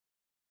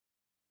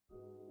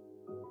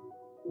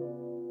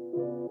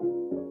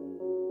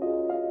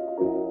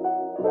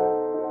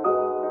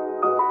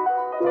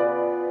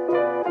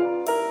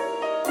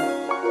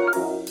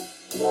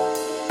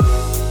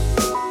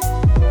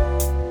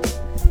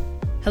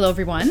Hello,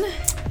 everyone.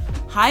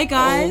 Hi,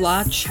 guys.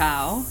 Hola,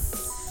 ciao.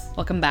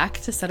 Welcome back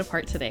to Set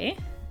Apart today.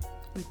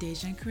 With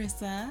Deja and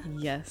Carissa.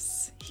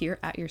 Yes, here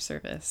at your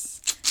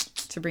service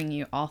to bring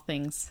you all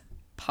things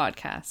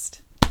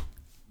podcast.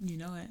 You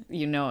know it.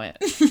 You know it.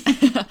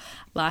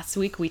 Last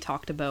week, we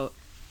talked about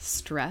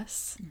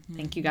stress. Mm-hmm.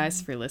 Thank you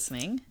guys for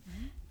listening.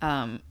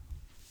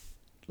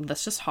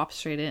 Let's just hop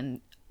straight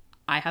in.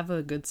 I have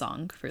a good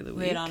song for the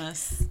week. Lay it on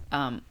us.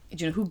 Do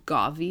you know who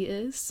Gavi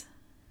is?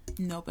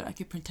 No, but I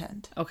could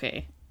pretend.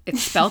 Okay.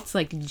 It's spelled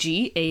like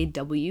Gawvi.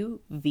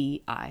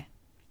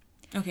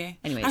 Okay.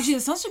 Anyways. Actually,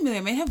 that sounds familiar.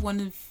 I might have one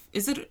of...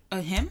 Is it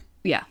a him?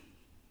 Yeah.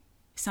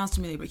 It sounds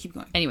familiar, but keep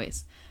going.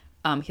 Anyways,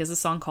 he has a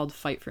song called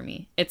Fight For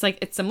Me. It's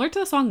similar to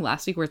the song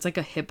last week where it's like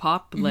a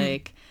hip-hop,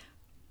 like,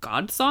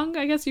 God song,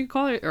 I guess you'd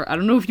call it. Or I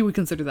don't know if you would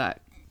consider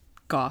that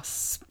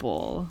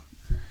gospel.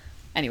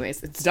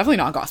 Anyways, it's definitely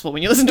not gospel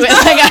when you listen to it.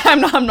 Like,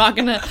 I'm not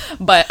gonna...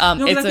 But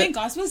no, I think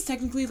gospel is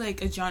technically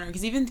like a genre,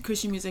 because even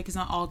Christian music is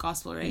not all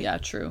gospel, right? Yeah,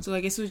 true. So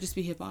I guess it would just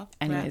be hip-hop.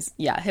 Anyways, rap.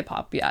 Yeah,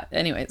 hip-hop, yeah.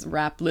 Anyways,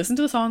 rap. Listen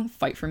to the song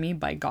Fight For Me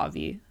by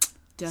Gavi.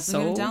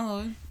 Definitely gonna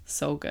download.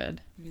 So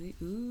good. Really?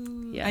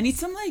 Ooh. Yeah. I need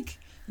some, like,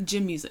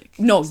 gym music.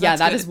 No, so yeah,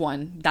 that is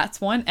one.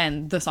 That's one,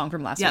 and the song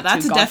from last week,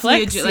 that's too,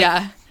 definitely Godflex. like,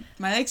 yeah.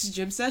 My next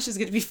gym sesh is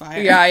gonna be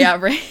fire. Yeah,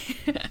 right.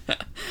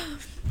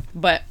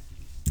 But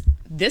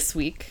this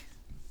week...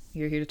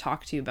 You're here to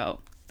talk to you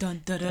about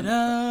dun, da, da,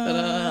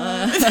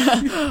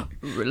 da.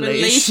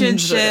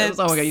 Relationships.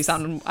 Oh my god, you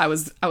sound. I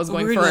was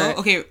going for it.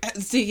 Okay,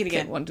 let's take it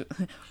again. Okay,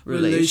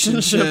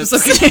 relationships.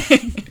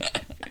 Okay.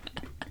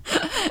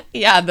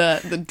 Yeah,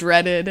 the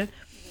dreaded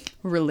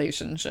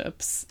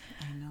relationships.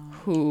 I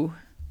know.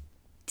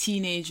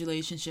 Teenage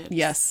relationships.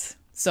 Yes.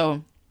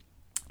 So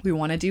we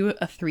want to do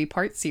a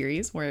 3-part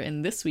series where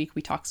in this week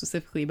we talk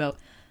specifically about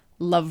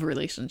love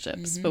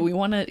relationships, but we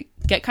want to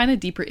get kind of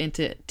deeper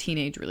into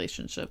teenage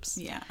relationships.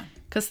 Yeah.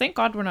 Because thank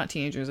God we're not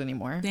teenagers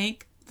anymore.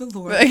 Thank the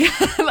Lord.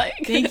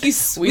 Thank you,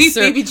 sweet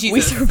baby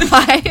Jesus.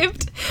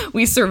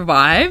 We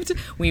survived.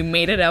 We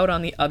made it out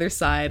on the other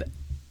side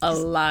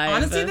alive.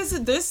 Honestly,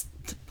 there's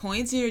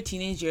points in your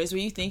teenage years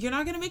where you think you're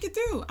not going to make it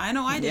through. I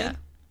know I did.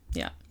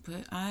 Yeah.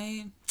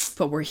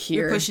 But we're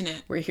here. We're pushing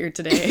it. We're here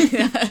today.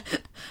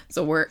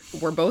 So we're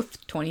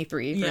both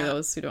 23 for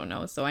those who don't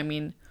know. So I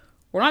mean,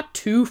 we're not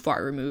too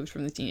far removed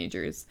from the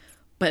teenagers,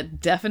 but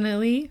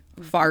definitely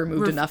far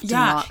removed enough to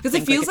not think because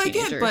it feels like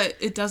it, but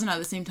it doesn't at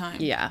the same time.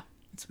 Yeah.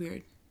 It's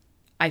weird.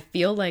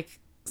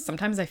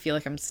 Sometimes I feel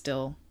like I'm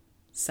still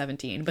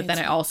 17, but then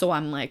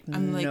I'm like,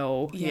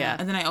 no. Yeah.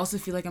 And then I also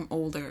feel like I'm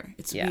older.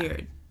 It's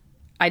weird.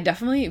 I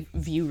definitely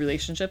view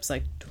relationships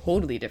like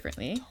totally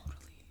differently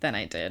than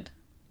I did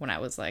when I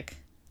was like,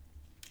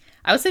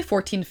 I would say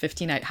 14,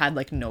 15, I had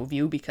like no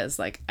view because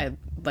like I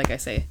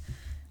say,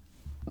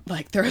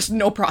 like there was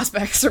no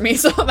prospects for me,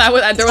 so there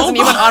wasn't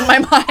even on my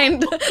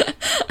mind.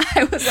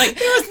 I was like,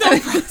 there was no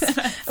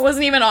prospects. It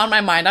wasn't even on my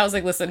mind. I was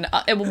like, listen,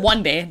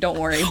 one day, don't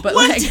worry. But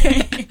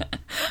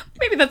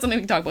maybe that's something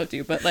we can talk about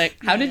too. But like,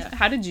 how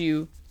did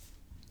you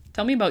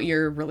tell me about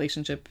your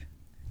relationship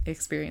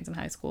experience in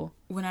high school?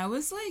 When I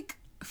was like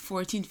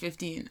 14,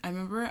 15, I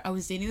remember I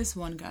was dating this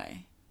one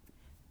guy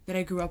that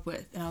I grew up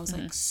with, and I was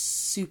like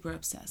super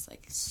obsessed,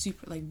 like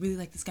really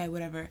like this guy,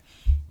 whatever,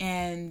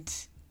 and.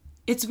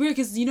 It's weird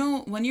because, you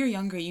know, when you're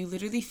younger, you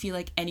literally feel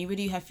like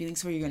anybody you have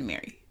feelings for, you're going to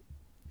marry.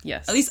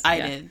 Yes. At least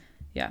I did.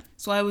 Yeah.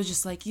 So I was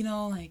just like, you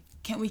know, like,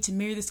 can't wait to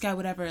marry this guy,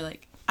 whatever.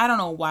 Like, I don't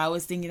know why I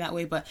was thinking that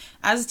way, but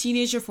as a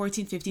teenager,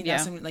 14, 15, I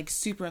was like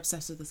super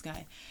obsessed with this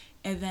guy.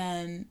 And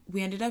then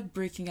we ended up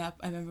breaking up.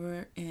 I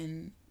remember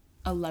in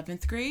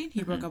 11th grade,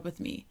 he broke up with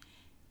me.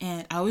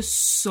 And I was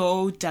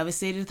so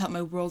devastated. I thought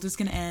my world was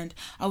going to end.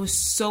 I was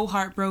so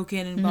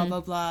heartbroken and blah,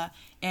 blah, blah.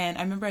 And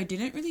I remember I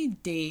didn't really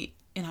date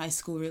in high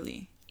school,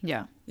 really.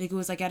 Yeah. Like, it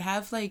was like, I'd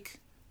have, like,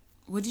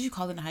 what did you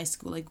call it in high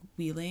school? Like,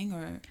 wheeling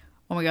or...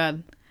 Oh, my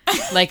God.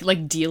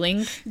 Like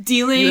dealing?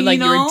 Dealing, you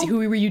know?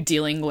 Who were you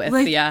dealing with?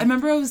 Like, yeah. I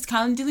remember I was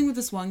kind of dealing with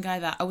this one guy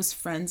that I was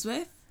friends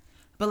with.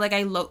 But, like,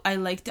 I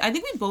liked... I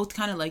think we both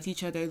kind of liked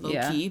each other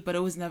low-key. But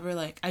it was never,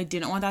 like... I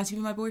didn't want that to be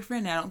my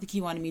boyfriend. And I don't think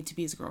he wanted me to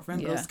be his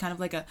girlfriend. But it was kind of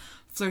like a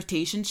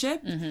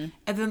flirtationship. Mm-hmm.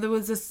 And then there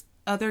was this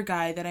other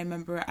guy that I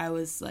remember I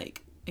was,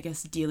 like, I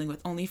guess dealing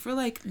with only for,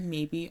 like,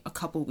 maybe a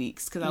couple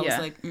weeks. Because I was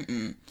like,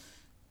 mm-mm.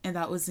 And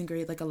that was in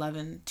grade, like,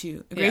 11,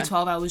 too. In grade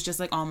 12, I was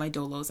just, like, on my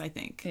dolos, I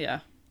think.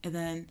 Yeah. And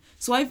then...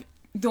 So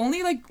the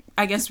only, like,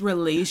 I guess,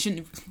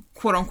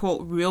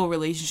 quote-unquote, real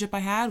relationship I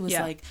had was,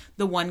 like,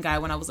 the one guy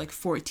when I was, like,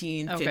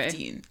 14,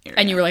 15. Area.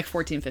 And you were, like,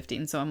 14,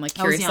 15. So I'm, like,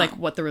 curious, like,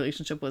 what the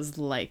relationship was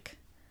like.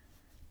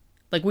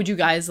 Like, would you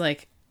guys,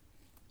 like...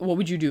 What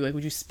would you do? Like,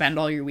 would you spend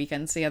all your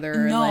weekends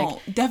together? No, and,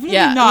 like, definitely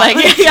not.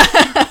 Like,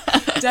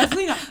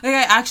 definitely not. Like,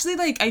 I actually,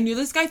 like, I knew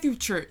this guy through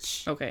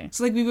church. Okay.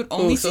 So, like, we would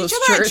only see each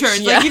other at church.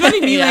 Yeah. Like, you know what I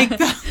mean? Like,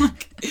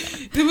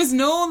 there was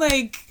no,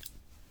 like,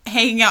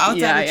 hanging out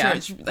outside of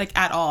church, like,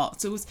 at all.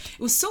 So, it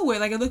was so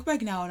weird. Like, I look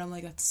back now and I'm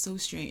like, that's so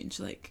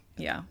strange. Like...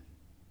 Yeah.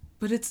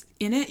 But it's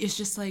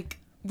just, like,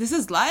 this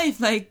is life.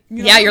 Like, you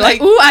know, yeah, you're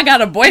like, ooh, I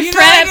got a boyfriend. You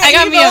know, I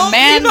got me a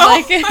man. You know?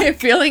 Like,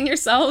 feeling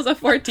yourselves at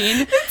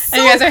 14. And so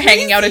you guys are crazy.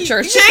 hanging out at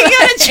church.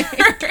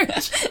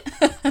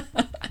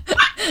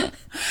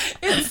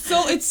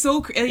 It's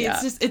so crazy.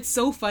 Yeah. It's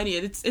so funny.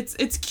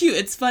 It's cute.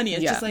 It's funny.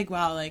 It's Yeah. just like,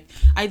 wow. Like,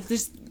 I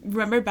just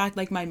remember back,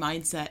 like, my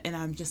mindset, and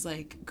I'm just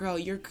like, girl,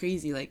 you're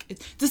crazy. Like,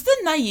 it's just the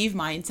naive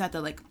mindset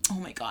that, like, oh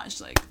my gosh,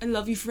 like, I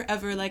love you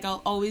forever. Like,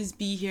 I'll always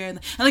be here. And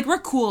like, we're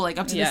cool, like,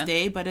 up to this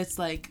day, but it's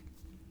like,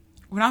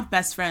 we're not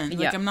best friends.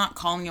 Like, I'm not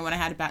calling it when I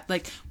had a bad,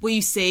 like, what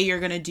you say you're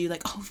gonna do,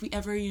 like, oh, if we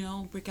ever, you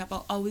know, break up,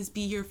 I'll always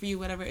be here for you,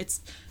 whatever.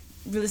 It's,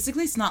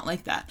 realistically, it's not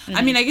like that.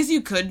 I mean, I guess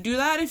you could do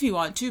that if you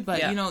want to,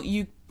 but, you know,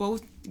 you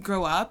both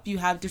grow up, you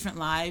have different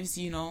lives,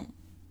 you know,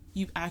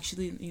 you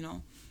actually, you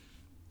know,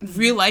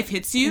 real life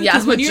hits you. Yeah,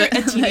 because when you're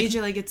a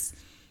teenager, like, it's,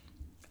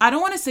 I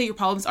don't want to say your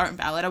problems aren't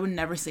valid. I would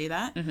never say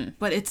that.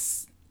 But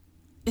it's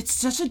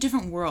such a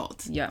different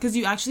world. Yeah. Because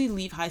you actually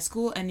leave high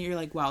school and you're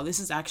like, wow, this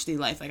is actually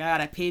life. Like, I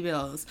gotta pay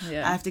bills.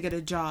 Yeah. I have to get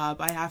a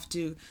job.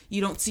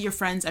 You don't see your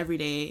friends every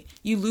day.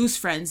 You lose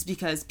friends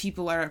because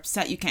people are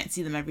upset you can't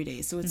see them every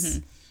day. So it's,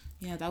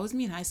 yeah, that was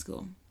me in high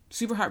school.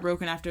 Super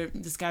heartbroken after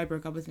this guy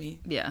broke up with me.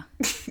 Yeah.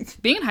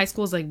 Being in high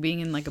school is like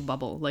being in like a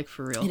bubble, like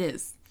for real. It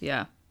is.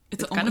 Yeah.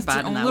 It's kind of bad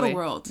your in own that little way.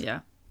 world. Yeah.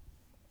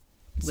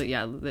 But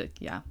yeah,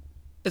 yeah.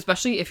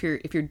 Especially if you're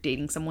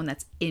dating someone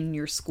that's in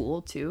your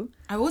school too.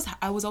 I was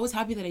always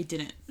happy that I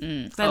didn't.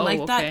 Because I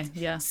like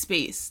that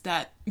space.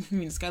 That, I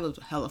mean, this guy lives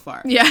hella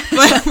far. Yeah.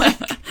 But like,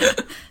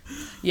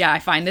 yeah, I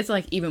find it's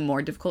like even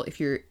more difficult if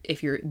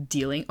you're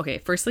dealing. Okay,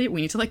 firstly,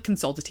 we need to like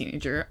consult a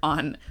teenager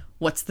on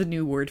what's the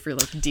new word for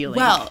like dealing.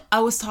 well, I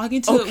was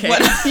talking to okay.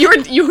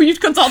 you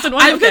consulted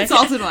one. I've okay.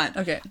 consulted one.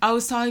 Okay. I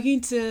was talking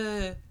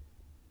to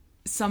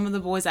some of the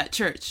boys at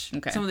church.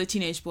 Okay. Some of the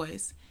teenage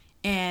boys.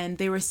 And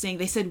they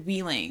said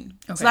wheeling.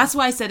 Okay. So that's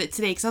why I said it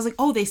today. Because I was like,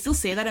 oh, they still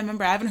say that? I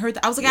remember I haven't heard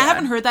that. I was like, I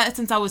haven't heard that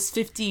since I was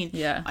 15.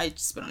 Yeah. I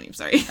just spit on you.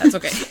 Sorry. That's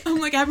okay. I'm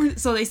like, I haven't heard.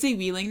 So they say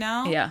wheeling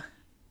now. Yeah.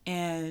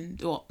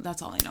 And, well,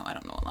 that's all I know. I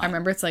don't know a lot. I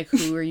remember it's like,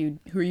 who are you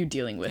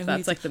dealing with?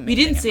 That's like the main We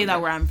didn't thing say I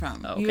that remember. where I'm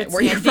from. Oh, We okay. would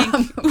Where say, you're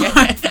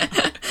I think-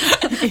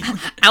 from? Okay.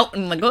 Out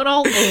in the good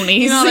old boonies.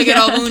 You know, like good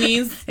old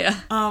boonies.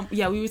 Yeah.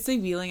 Yeah, we would say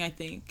wheeling, I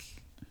think.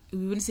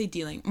 We wouldn't say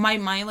dealing.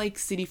 My like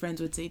city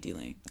friends would say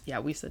dealing. Yeah,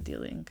 we said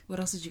dealing. What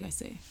else did you guys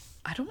say?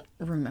 I don't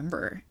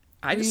remember.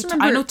 I just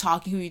remember. I know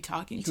talking. Who are you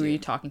talking to? Who are you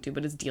talking to?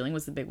 But it's dealing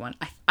was the big one.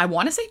 I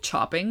want to say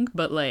chopping,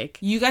 but like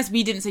you guys,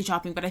 we didn't say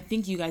chopping, but I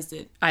think you guys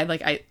did. I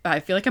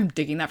feel like I'm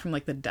digging that from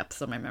like the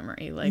depths of my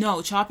memory. Like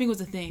no, chopping was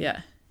a thing.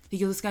 Yeah.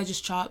 Because this guy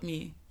just chopped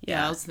me.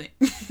 Yeah, that was the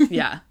thing.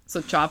 Yeah.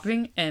 So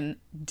chopping and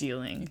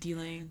dealing.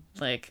 Dealing.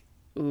 Like.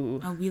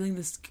 Ooh. I'm wheeling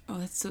this. Oh,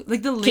 that's so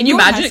like the. Can you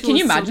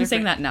imagine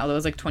saying that now? That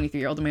was like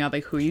 23-year-old. Oh my god,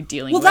 like who are you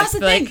dealing with? Well, that's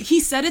the thing. Like, He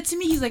said it to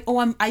me. He's like,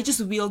 "Oh, I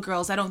just wheel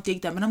girls. I don't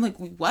date them." And I'm like,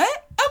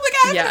 "What?" I'm like,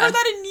 I haven't heard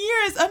that in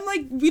years. I'm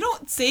like, we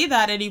don't say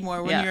that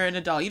anymore when you're an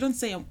adult. You don't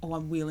say, "Oh,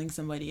 I'm wheeling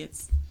somebody."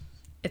 It's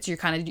you're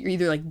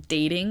either like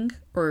dating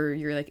or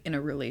you're like in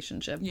a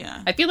relationship.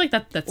 Yeah. I feel like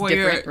that's or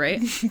different, right?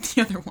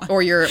 The other one.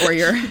 Or your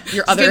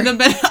other.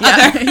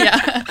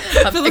 Yeah.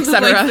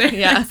 Etc.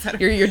 Yeah.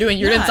 You're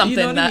doing something you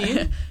know what that I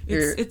mean?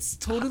 It's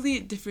totally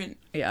a different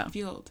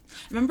field.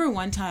 I remember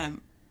one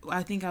time,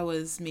 I think I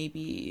was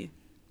maybe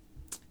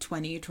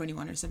 20 or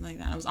 21 or something like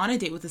that. I was on a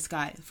date with this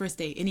guy, first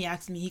date, and he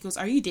asked me, he goes,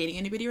 "Are you dating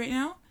anybody right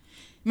now?"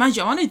 Mind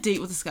you, I'm on a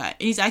date with this guy, and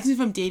he's asking me if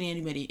I'm dating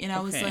anybody, and I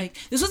was like,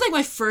 this was like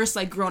my first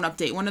like grown up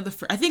date, one of the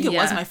first, I think it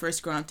was my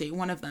first grown up date,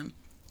 one of them,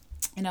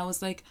 and I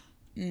was like,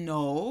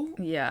 no,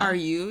 are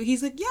you?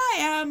 He's like, yeah, I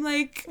am.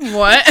 Like,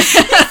 what? he's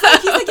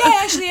like, yeah,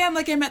 I actually am.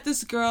 Like, I met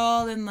this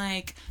girl in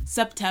like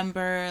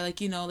September, like,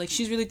 you know, like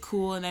she's really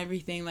cool and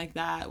everything like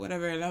that,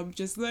 whatever, and I'm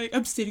just like,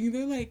 I'm sitting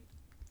there like,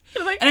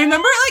 and I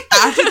remember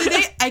like after the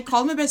date, I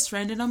called my best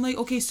friend, and I'm like,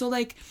 okay, so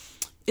like,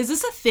 is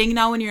this a thing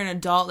now when you're an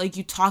adult? Like,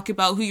 you talk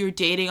about who you're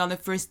dating on the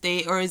first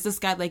date, or is this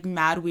guy like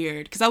mad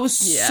weird? Because I was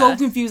so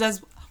confused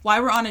as why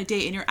we're on a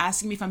date and you're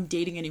asking me if I'm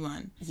dating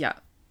anyone. Yeah.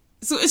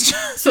 So it's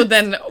just... So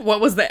then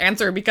what was the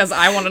answer? Because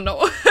I want to know.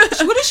 What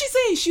did she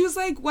say? She was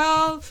like,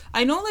 well,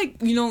 I know,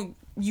 like, you know,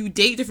 you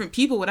date different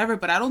people, whatever,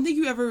 but I don't think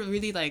you ever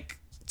really like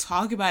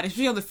talk about it,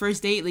 especially on the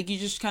first date. Like, you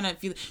just kind of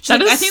feel that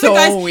like, is I think so the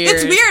guys, weird.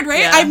 It's weird,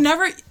 right? Yeah. I've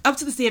never, up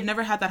to this day, I've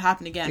never had that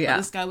happen again. Yeah. But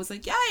this guy was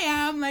like, yeah, I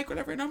am, like,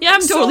 whatever. And I'm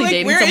I'm totally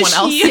dating someone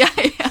else. Yeah.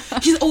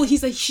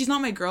 He's like, she's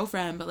not my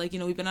girlfriend, but like, you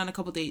know, we've been on a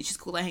couple dates. She's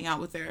cool to hang out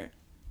with her.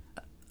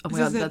 Oh my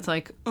god, that's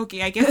like,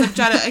 okay, I guess I'm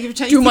trying to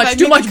too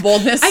much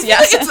boldness. I feel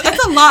like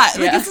it's a lot.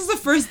 Like, this is the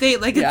first date.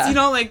 Like, it's, you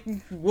know, like,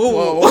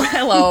 whoa,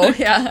 hello,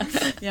 yeah.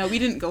 Yeah, we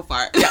didn't go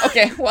far. Yeah,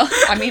 okay, well,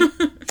 I mean,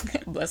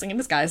 blessing in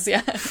disguise,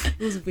 yeah. It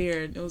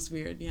was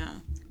weird, yeah.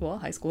 Well,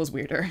 high school is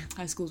weirder.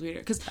 High school is weirder.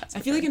 Because I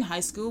feel like in high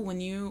school, when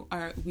you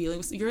are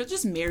wheeling, you're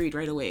just married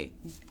right away.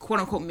 Quote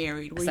unquote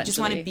married. Where you just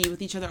want to be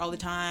with each other all the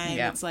time.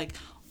 Yeah. It's like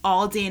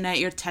all day and night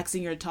you're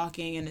texting, you're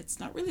talking, and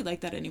it's not really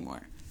like that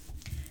anymore.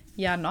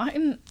 Yeah,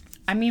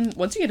 I mean,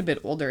 once you get a bit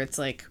older, it's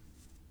like,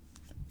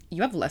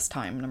 you have less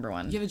time, number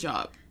one. You have a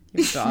job.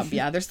 your job.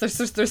 Yeah,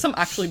 there's some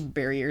actually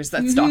barriers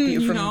that stop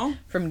you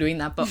from doing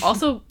that, but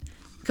also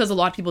because a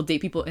lot of people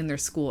date people in their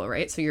school,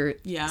 right? So you're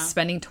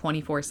spending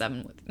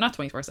 24/7 with, not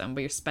 24/7,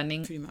 but you're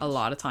spending a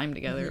lot of time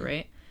together,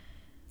 right?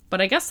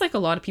 But I guess like a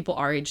lot of people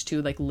our age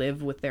too, like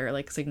live with their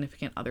like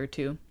significant other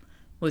too,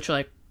 which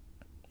like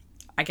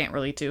I can't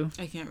relate to.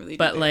 I can't relate.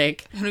 But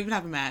like I don't even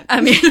have a man.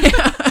 I mean,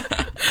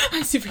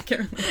 I super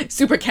can't relate.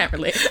 Super can't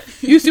relate.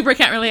 You super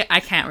can't relate. I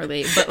can't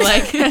relate. But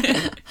like,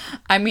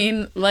 I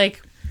mean,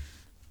 like,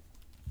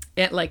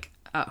 it like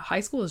high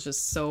school is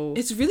just so.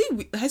 It's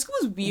really high school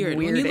is weird.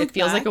 Weird. It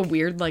feels like a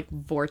weird like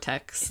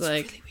vortex. It's like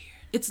really weird.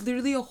 It's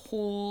literally a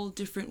whole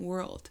different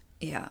world.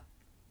 Yeah.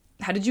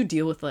 How did you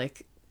deal with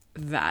like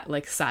that,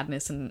 like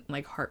sadness and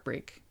like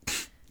heartbreak?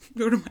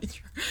 Go to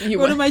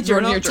my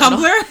journal.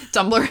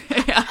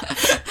 Tumblr. Yeah.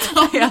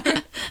 Tumblr.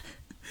 Yeah.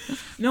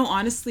 No,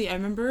 honestly, I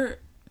remember,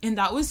 and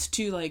that was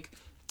too like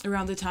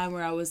around the time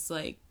where I was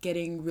like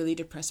getting really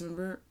depressed. I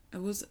remember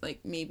it was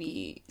like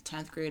maybe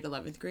 10th grade,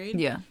 11th grade.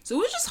 Yeah. So it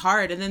was just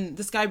hard. And then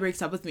this guy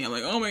breaks up with me. I'm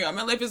like, oh my God,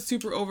 my life is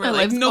super over. My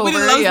like nobody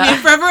over, loves me.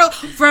 Forever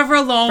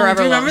alone.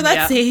 Do you remember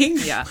that saying?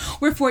 Yeah.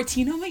 We're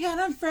 14. Oh my God,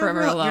 I'm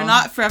forever alone. You're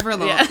not forever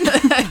alone. Yeah.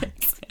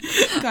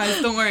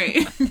 Guys, don't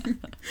worry.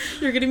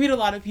 You're going to meet a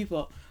lot of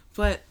people.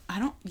 But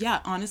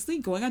honestly,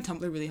 going on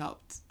Tumblr really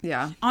helped.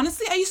 Yeah.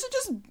 Honestly, I used to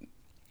just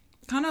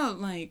kind of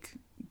like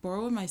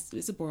borrow my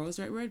sadness.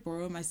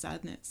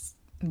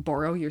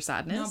 Borrow your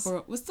sadness? Not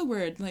borrow. What's the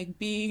word? Like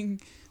being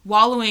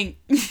wallowing.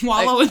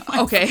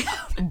 Okay.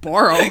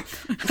 Borrow. I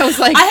was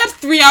like, I had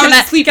 3 hours of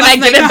sleep. Can I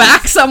get it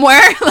back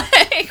somewhere?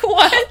 Like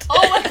what?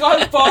 Oh my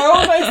God!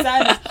 Borrow my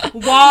sadness.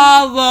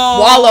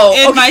 Wallow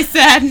in my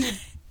sadness.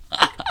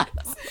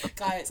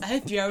 Guys, I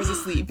had 3 hours of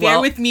sleep.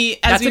 Bear with me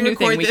as we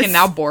record this. We can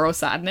now borrow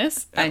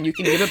sadness, and you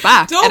can give it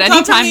back at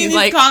any time you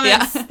like.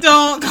 Comments. Yeah.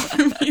 Don't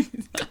come for me.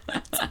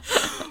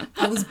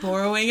 I was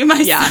borrowing in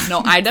my sadness.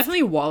 No, I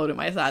definitely wallowed in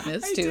my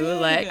sadness too.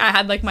 Like I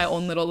had like my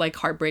own little like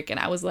heartbreak, and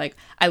I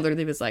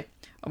literally was like,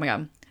 oh my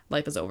God,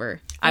 life is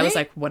over. Right? I was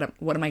like, what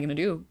am I gonna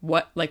do?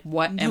 What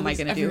am I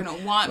gonna do?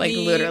 Gonna want like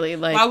me? Literally,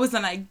 like why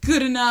wasn't I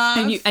good enough?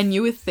 And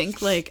you would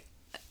think like,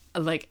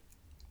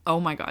 oh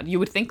my God, you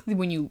would think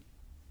when you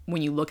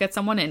look at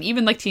someone, and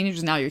even like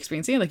teenagers now, you're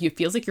experiencing it, like it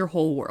feels like your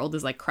whole world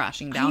is like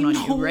crashing down on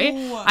you, right?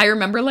 I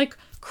remember like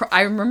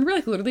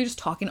literally just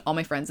talking to all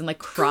my friends and like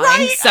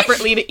crying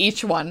separately to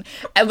each one,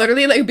 and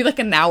literally like it'd be like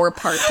an hour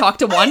apart. Talk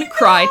to one,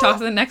 cry, talk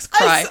to the next,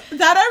 cry.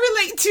 That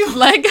I relate to.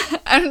 Like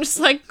I'm just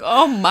like,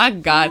 oh my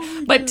God.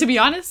 But to be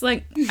honest,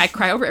 like I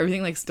cry over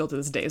everything like still to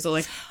this day, so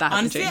like that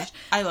hasn't changed.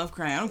 I love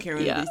crying. I don't care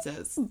what anybody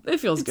says. It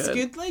feels good. It's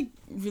good like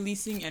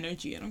releasing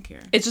energy. I don't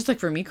care. It's just like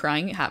for me,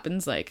 crying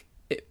happens like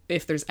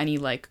if there's any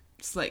like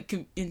slight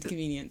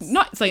inconvenience,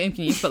 not slight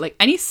inconvenience, but like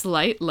any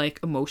slight like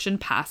emotion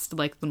past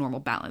like the normal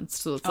balance.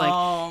 So it's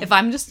like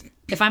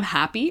if I'm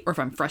happy, or if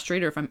I'm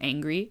frustrated, or if I'm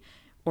angry,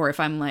 or if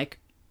I'm like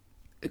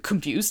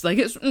confused, like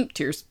it's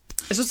tears.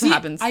 It's just what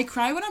happens. I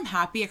cry when I'm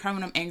happy. I cry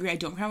when I'm angry. I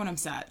don't cry when I'm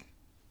sad.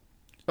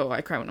 Oh, I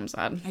cry when I'm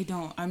sad. I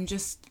don't. I'm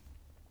just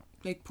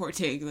like poor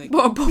Tig, like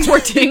poor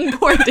Tig,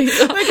 like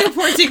a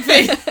poor Tig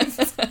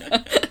face.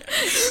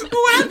 But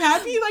when I'm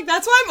happy, like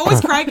that's why I'm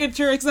always crying at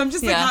church. I'm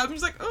just like I'm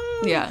just like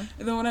oh yeah.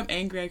 And then when I'm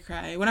angry, I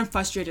cry. When I'm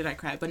frustrated, I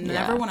cry. But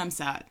never when I'm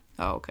sad.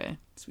 Oh, okay.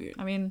 It's weird.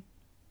 I mean,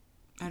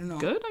 I don't know.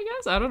 Good, I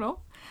guess. I don't know.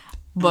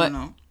 But I don't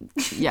know.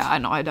 Yeah, I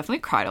know. I definitely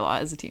cried a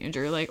lot as a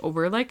teenager. Like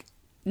over like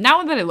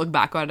now that I look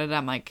back at it,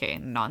 I'm like, okay,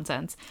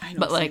 nonsense. I know,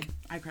 but like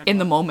I cried in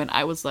the moment,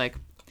 I was like,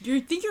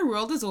 you think your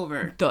world is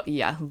over?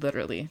 Yeah,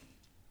 literally.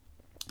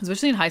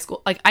 Especially in high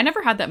school, like I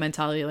never had that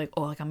mentality, like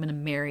oh, like I'm gonna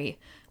marry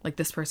like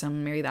this person, I'm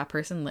gonna marry that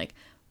person. Like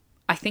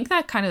I think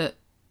that kind of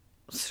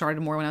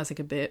started more when I was like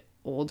a bit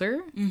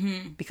older,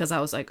 because I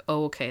was like,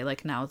 oh, okay,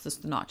 like now it's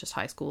just not just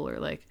high school, or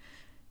like,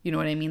 you know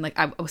what I mean? Like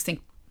I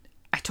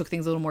took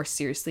things a little more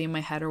seriously in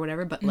my head or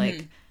whatever, but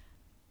like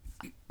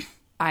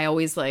I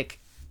always like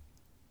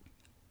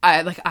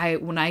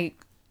when I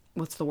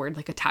what's the word,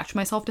 like attach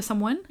myself to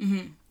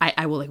someone,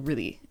 I will like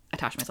really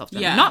attach myself to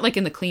them. Not like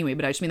in the clean way,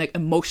 but I just mean like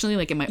emotionally,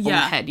 like in my own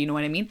head, you know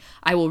what I mean?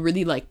 I will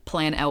really like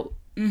plan out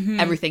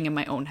everything in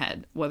my own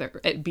head, whether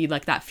it be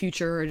like that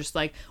future or just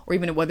like, or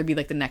even whether it be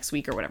like the next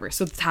week or whatever.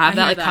 So to have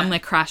that like come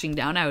like crashing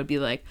down, I would be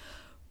like,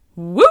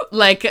 woo,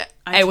 like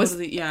I was,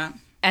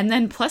 and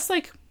then plus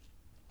like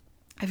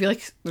I feel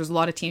like there's a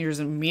lot of teenagers,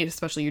 and me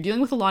especially, you're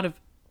dealing with a lot of,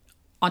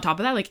 on top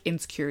of that, like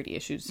insecurity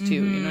issues too,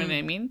 you know what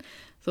I mean?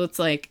 So it's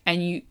like,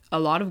 and a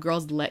lot of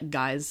girls let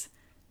guys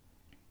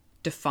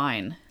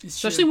define,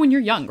 especially when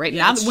you're young, right?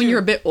 Now that when you're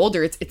a bit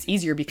older, it's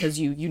easier because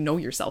you know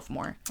yourself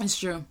more. It's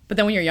true. But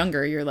then when you're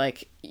younger, you're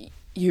like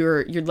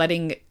you're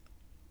letting,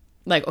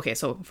 like, okay,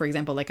 so for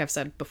example, like I've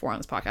said before on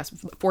this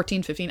podcast,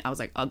 14, 15, I was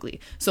like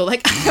ugly. So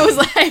like I was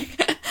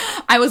like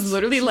I was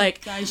literally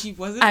like, guys, she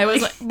wasn't. I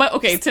was like, but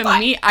okay, to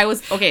me, I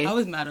was okay. I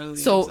was mad ugly.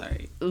 So I'm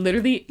sorry.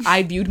 Literally,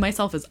 I viewed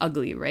myself as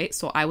ugly, right?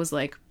 So I was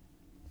like,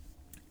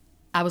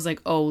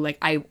 oh,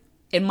 like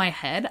in my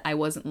head, I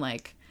wasn't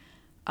like,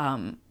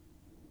 I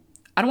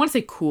don't want to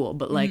say cool,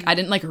 but like I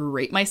didn't like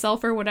rate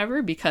myself or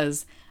whatever,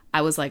 because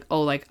I was like,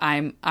 oh, like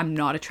I'm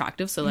not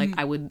attractive, so like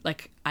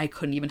I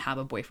couldn't even have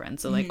a boyfriend.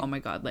 So like, oh my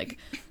god, like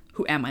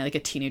who am I? Like a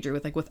teenager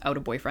with like without a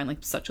boyfriend, like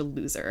such a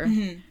loser.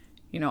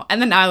 You know,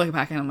 and then now I look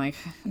back and I'm like,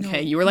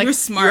 okay, you were like, you're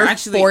smart,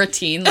 actually.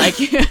 14, like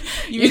you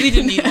really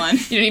didn't need one.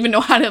 You didn't even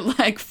know how to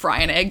like fry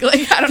an egg.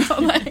 Like, I don't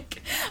know,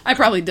 like I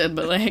probably did,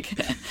 but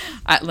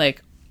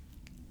like,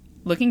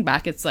 looking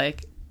back, it's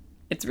like,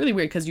 it's really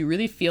weird because you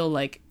really feel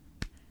like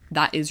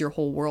that is your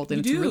whole world,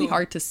 and it's really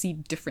hard to see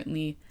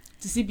differently,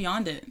 to see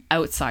beyond it,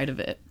 outside of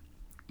it.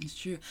 It's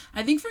true.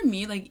 I think for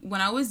me, like when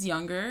I was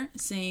younger,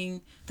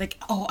 saying like,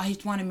 oh, I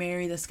want to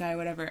marry this guy or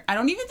whatever, I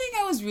don't even think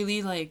I was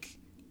really like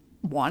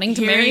wanting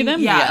to marry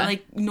them,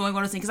 like knowing what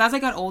I was saying, because as I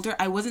got older,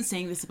 I wasn't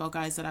saying this about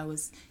guys that I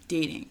was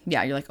dating.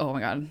 Yeah, you're like, oh my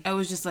god, I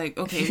was just like,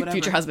 okay, whatever.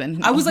 Future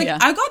husband. I was like,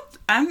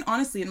 I'm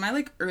honestly in my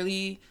like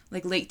early,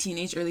 like late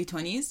teenage, early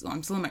 20s. Well,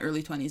 I'm still in my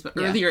early 20s, but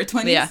earlier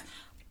 20s.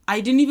 I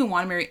didn't even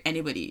want to marry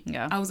anybody.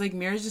 I was like,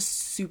 marriage is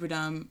super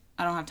dumb.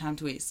 I don't have time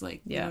to waste.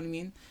 Like, you know what I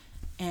mean?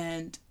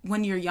 And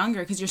when you're younger,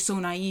 because you're so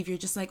naive, you're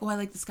just like, oh, I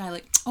like this guy.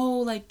 Like, oh,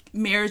 like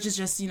marriage is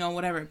just, you know,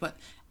 whatever. But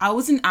I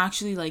wasn't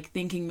actually like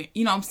thinking,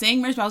 you know, I'm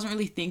saying marriage, but I wasn't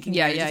really thinking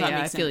marriage.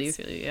 I feel you,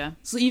 yeah.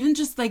 So even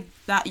just like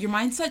that, your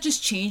mindset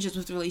just changes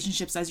with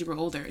relationships as you grow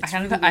older.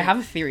 I have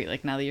a theory,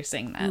 like now that you're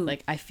saying that. Ooh.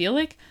 Like, I feel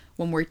like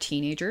when we're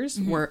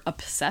teenagers, we're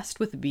obsessed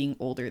with being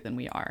older than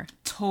we are.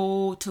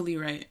 Totally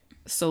right.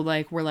 So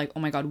like, we're like, oh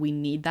my god, we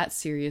need that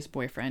serious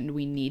boyfriend.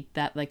 We need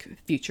that like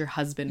future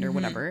husband or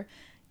whatever.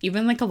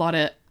 Even like a lot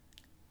of,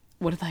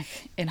 what if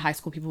like in high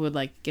school people would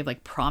like give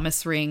like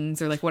promise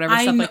rings or like whatever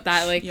stuff like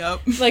that, like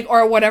like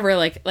or whatever,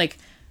 like I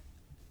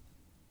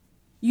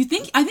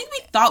think we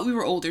thought we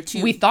were older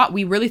too.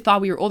 We really thought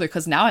we were older,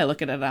 because now I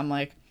look at it and I'm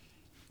like,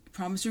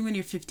 promise ring when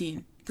you're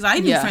 15, because I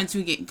knew friends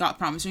who got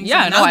promise rings.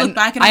 Yeah, no, I look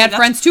back and I had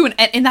friends too, and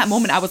in that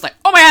moment I was like,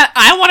 oh my god,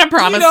 I want a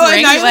promise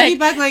ring. And I look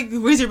back like,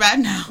 where's your bag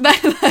now?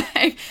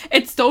 Like,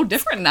 it's so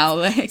different now.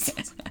 Like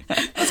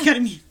that's kind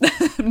of mean,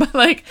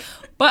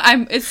 but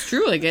it's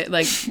true.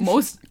 Like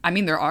most, I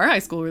mean, there are high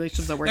school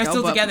relationships that work out. They're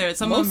still together.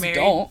 Some of them married,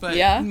 don't.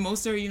 But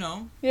most are, you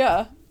know.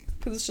 Yeah,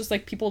 because it's just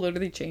like people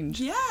literally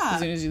change. Yeah. As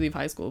soon as you leave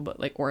high school, but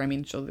like, or I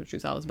mean, show their true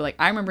selves. But like,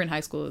 I remember in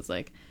high school, it's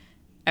like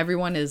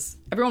everyone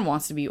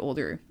wants to be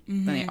older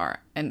than they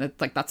are, and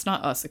it's like that's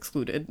not us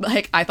excluded.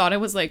 Like I thought it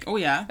was like, oh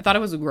yeah, I thought I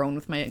was grown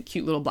with my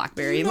cute little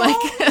BlackBerry, like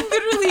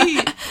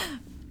literally.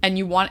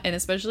 And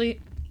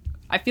especially,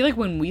 I feel like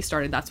when we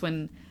started, that's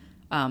when,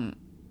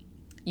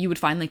 you would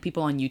find like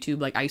people on YouTube.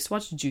 Like I used to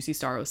watch Juicy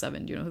Star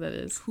 07. Do you know who that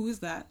is? Who is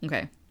that?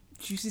 Okay.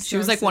 Juicy Star. She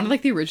was like one of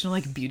like the original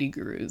like beauty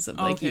gurus of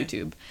like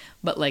YouTube.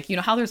 But like, you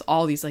know how there's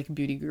all these like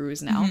beauty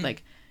gurus now,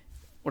 like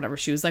whatever.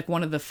 She was like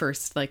one of the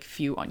first like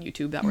few on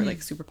YouTube that were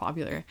like super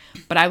popular.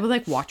 But I would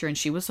like watch her, and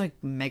she was like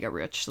mega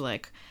rich,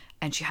 like,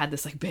 and she had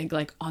this like big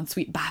like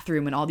ensuite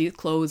bathroom and all these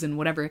clothes and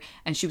whatever.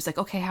 And she was like,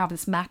 okay, I have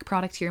this MAC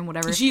product here and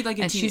whatever. Is she like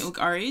a teen,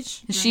 like our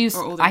age? She's,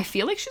 or older? I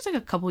feel like she's like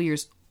a couple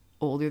years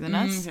older than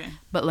us. Okay.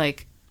 But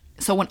like,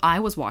 so when I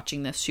was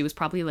watching this, she was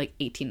probably like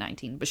 18,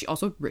 19, but she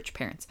also had rich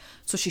parents.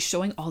 So she's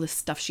showing all this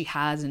stuff she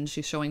has, and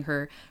she's showing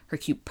her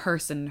cute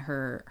purse and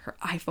her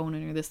iPhone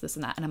and her this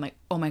and that. And I'm like,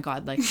 oh my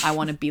God, like I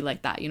want to be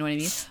like that. You know what I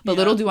mean? But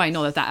little do I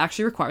know that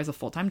actually requires a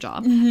full-time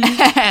job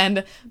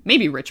and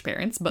maybe rich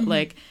parents. But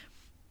like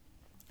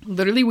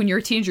literally when you're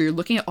a teenager, you're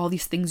looking at all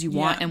these things you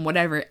want and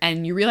whatever.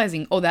 And you're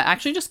realizing, oh, that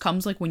actually just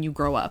comes like when you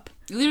grow up.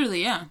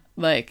 Literally, yeah.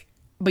 Like,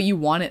 but you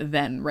want it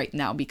then right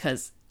now,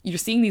 because you're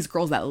seeing these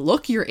girls that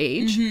look your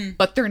age,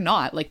 but they're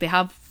not. Like, they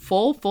have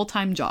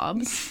full-time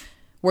jobs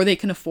where they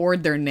can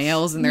afford their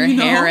nails and their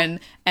hair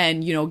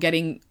and you know,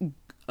 getting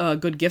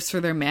good gifts for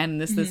their man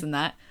and this and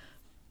that.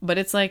 But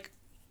it's like,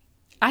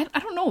 I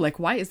don't know, like,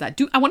 why is that?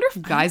 I wonder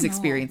if guys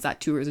experience that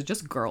too, or is it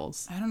just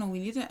girls? I don't know.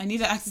 I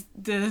need to ask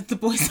the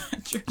boys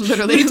at church.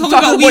 Literally, talk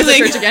about the boys at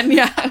church again.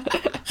 Yeah.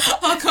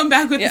 I'll come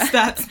back with the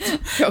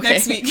stats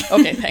next week.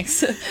 Okay,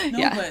 thanks.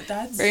 No, but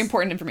that's very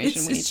important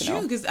information we need to know. It's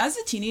true, because as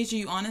a teenager,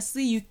 you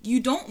honestly, you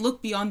don't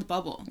look beyond the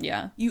bubble.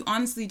 Yeah. You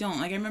honestly don't.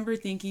 Like, I remember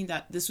thinking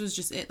that this was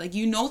just it. Like,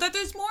 you know that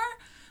there's more,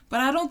 but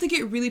I don't think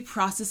it really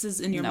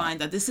processes in your mind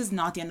that this is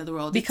not the end of the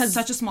world. Because it's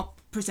such a small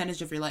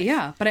percentage of your life.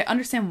 Yeah, but I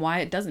understand why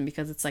it doesn't,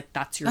 because it's like,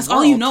 that's world.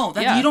 all you know.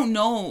 You don't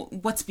know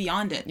what's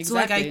beyond it. Exactly. So,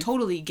 like, I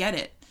totally get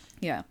it.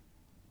 Yeah.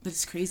 But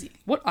it's crazy.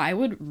 What I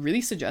would really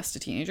suggest to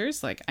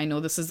teenagers, like, I know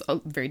this is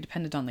very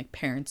dependent on, like,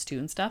 parents too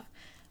and stuff.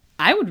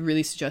 I would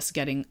really suggest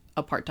getting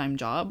a part-time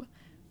job.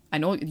 I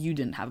know you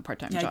didn't have a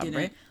part-time job,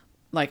 right?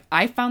 Like,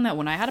 I found that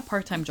when I had a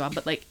part-time job,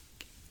 but, like,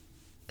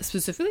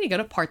 specifically get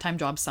a part-time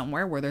job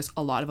somewhere where there's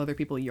a lot of other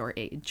people your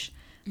age.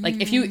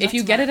 Like, if you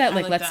get it at,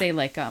 like, let's say,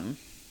 like,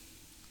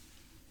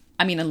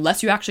 I mean,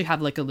 unless you actually have,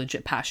 like, a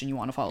legit passion you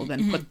want to follow,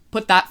 then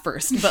put that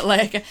first. But,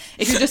 like,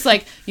 if you're just,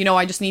 like, you know,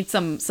 I just need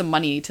some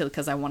money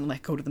because I want to,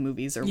 like, go to the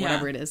movies or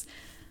whatever it is.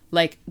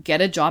 Like,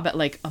 get a job at,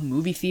 like, a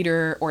movie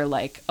theater or,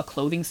 like, a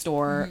clothing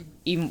store,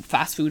 even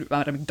fast food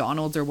at a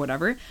McDonald's or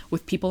whatever,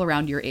 with people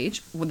around your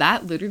age. Well,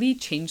 that literally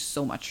changed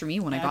so much for me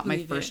when I got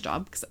my first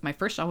job. Because my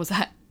first job was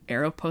at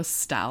Aeropostale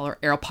style or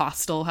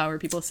Aeropostale, however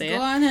people say it.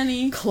 Go on,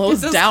 honey.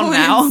 Closed down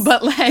now,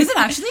 but like... Is it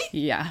actually?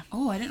 Yeah.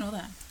 Oh, I didn't know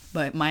that.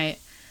 But my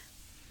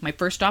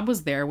first job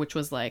was there, which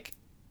was like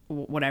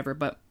whatever,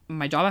 but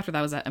my job after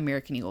that was at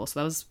American Eagle,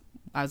 so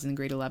I was in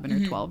grade 11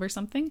 or 12 or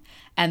something,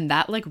 and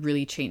that like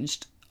really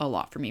changed a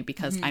lot for me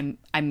because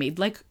I made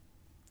like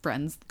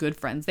good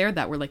friends there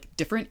that were like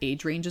different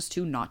age ranges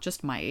too, not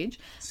just my age.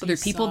 So but they're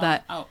people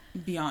that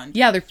beyond.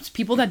 Yeah, there's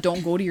people that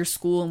don't go to your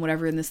school and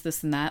whatever, and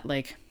this and that,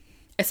 like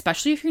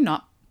especially if you're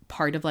not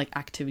part of like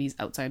activities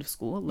outside of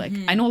school. Like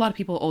I know a lot of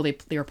people,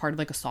 they were part of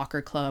like a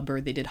soccer club,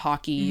 or they did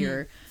hockey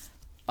or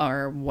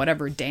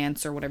whatever,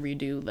 dance or whatever you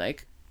do,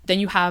 like then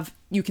you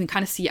can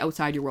kind of see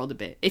outside your world a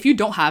bit. If you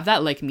don't have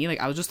that, like me, like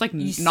I was just like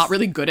not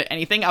really good at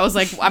anything. I was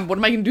like, what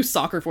am I gonna do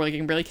soccer for? Like I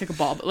can barely kick a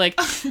ball, but like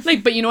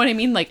but you know what I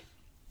mean? Like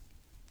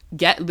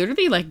get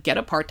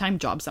a part-time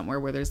job somewhere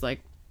where there's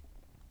like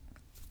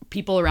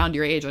people around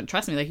your age, and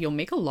trust me, like you'll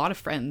make a lot of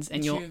friends,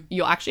 and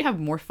you'll actually have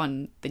more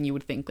fun than you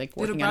would think, like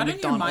working at a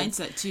McDonald's.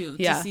 Your mindset too,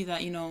 to see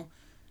that, you know,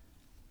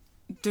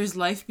 there's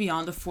life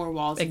beyond the four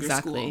walls of your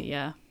school. Exactly,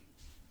 yeah.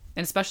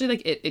 And especially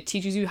like it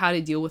teaches you how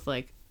to deal with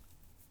like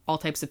all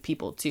types of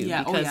people too.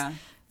 Yeah, because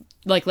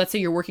like let's say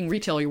you're working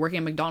retail, you're working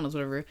at McDonald's,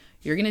 whatever,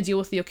 you're gonna deal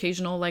with the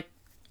occasional like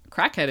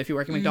crackhead if you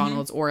work at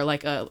McDonald's, or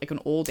like an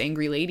old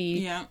angry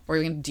lady, or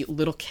you're gonna deal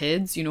little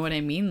kids, you know what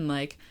I mean?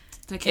 Like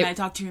can I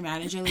talk to your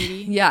manager,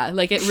 lady? Yeah,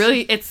 like it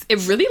really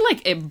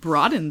like it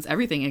broadens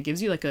everything. It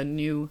gives you like a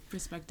new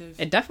perspective.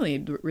 It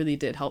definitely really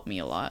did help me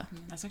a lot.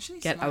 That's actually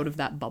get smart. Out of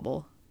that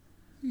bubble.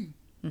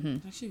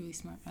 That's actually really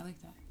smart. I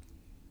like that.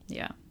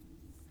 Yeah.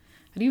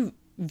 How do you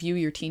view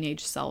your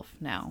teenage self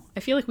now? I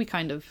feel like we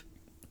kind of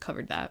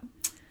covered that.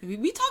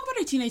 We talk about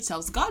our teenage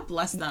selves. God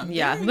bless them.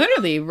 Yeah,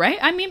 literally, right?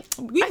 I mean,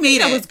 we made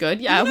it. That was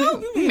good. Yeah,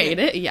 we made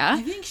it. Yeah.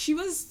 I think she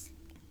was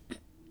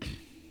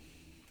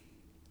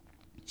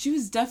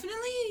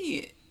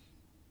definitely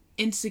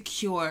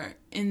insecure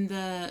in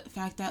the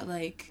fact that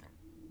like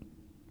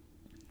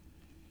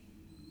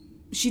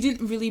she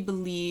didn't really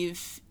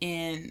believe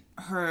in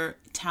her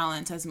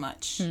talent as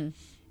much.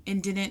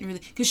 And didn't really,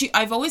 because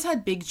I've always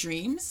had big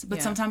dreams,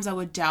 but sometimes I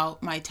would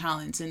doubt my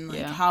talents and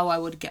like how I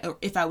would get, or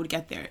if I would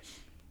get there.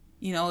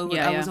 You know,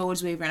 I was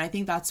always wavering. I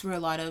think that's where a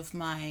lot of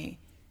my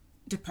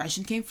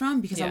depression came from,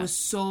 because I was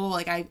so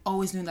like, I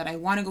always knew that I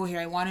want to go here,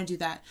 I want to do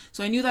that.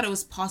 So I knew that it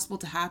was possible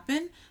to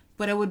happen,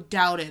 but I would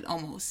doubt it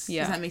almost.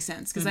 Does that make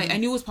sense? Because I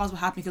knew it was possible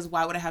to happen, because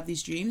why would I have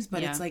these dreams?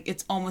 But it's like,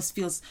 it almost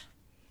feels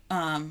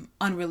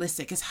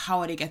unrealistic. Because how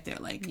would I get there?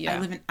 Like I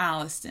live in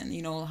Alliston,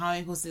 you know, how am I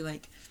supposed to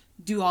like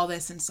do all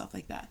this and stuff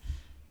like that?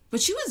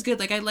 But she was good.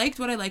 Like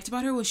what I liked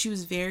about her was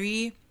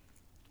she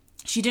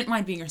didn't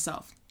mind being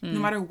herself. No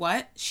matter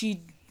what,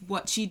 she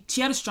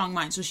had a strong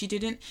mind, so she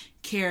didn't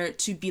care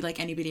to be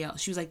like anybody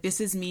else. She was like, this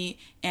is me,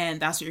 and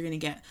that's what you're gonna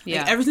get.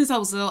 Like, ever since I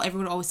was little,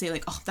 everyone would always say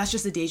like, oh, that's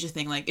just a Deja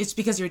thing, like it's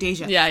because you're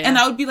Deja. And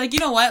I would be like, you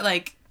know what,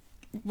 like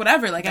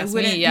whatever, like that's I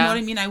wouldn't me, you know what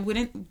I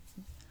mean,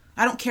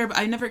 I don't care, but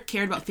I never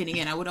cared about fitting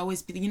in. I would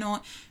always be, you know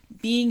what,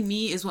 being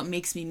me is what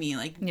makes me.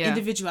 Like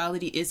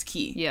individuality is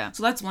key.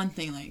 So that's one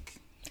thing. Like,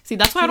 see,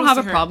 that's why I don't have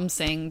a problem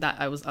saying that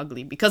I was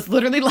ugly, because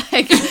literally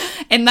like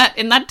in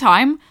that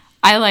time,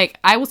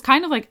 I was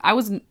kind of like, I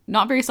was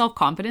not very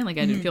self-confident. Like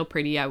I didn't feel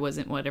pretty. I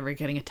wasn't whatever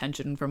getting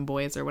attention from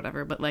boys or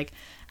whatever. But like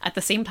at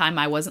the same time,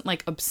 I wasn't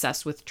like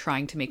obsessed with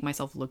trying to make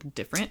myself look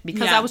different,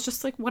 because I was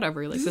just like,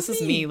 whatever, like this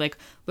is me. Like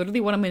literally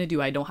what I'm going to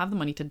do. I don't have the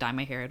money to dye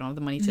my hair. I don't have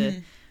the money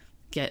to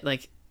get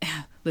like,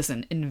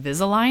 listen,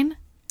 Invisalign.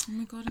 Oh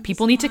my God,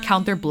 people need to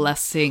count their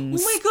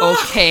blessings,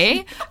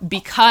 okay?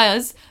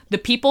 Because the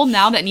people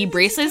now that need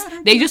braces,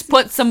 they just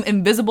put some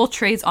invisible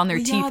trays on their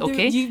teeth,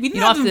 okay? You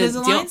don't have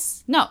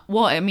Invisaligns? No,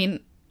 well, I mean,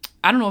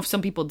 I don't know if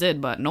some people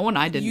did, but no one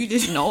I did. You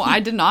did? No, I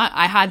did not.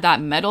 I had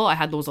that metal. I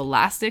had those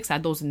elastics. I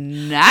had those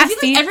nasty. I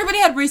feel like everybody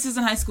had braces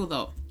in high school,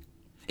 though.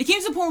 It came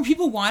to the point where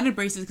people wanted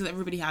braces because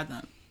everybody had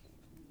them.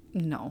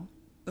 No.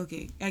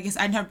 Okay, I guess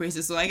I didn't have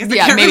braces, so I guess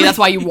maybe that's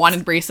why you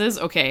wanted braces.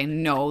 Okay,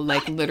 no,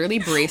 like literally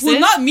braces. Well,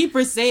 not me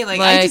per se.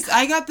 Like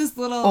I got this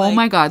little. Oh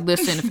my God!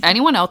 Listen, if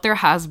anyone out there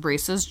has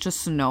braces,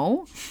 just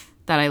know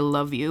that I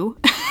love you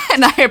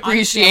and I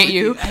appreciate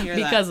you,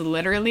 because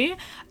literally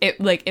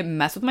it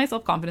messed with my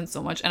self-confidence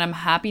so much, and I'm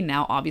happy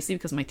now, obviously,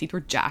 because my teeth were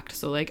jacked.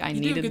 So like I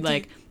needed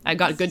like teeth. I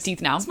got good teeth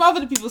now. Small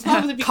for the people.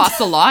 Costs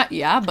a lot,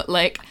 yeah, but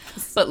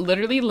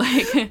literally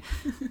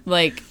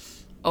like.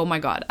 Oh my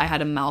God, I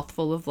had a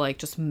mouthful of like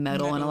just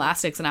metal and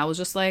elastics, and I was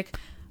just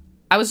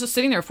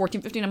sitting there at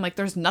 14, 15. I'm like,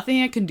 there's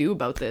nothing I can do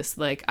about this.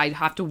 Like, I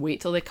have to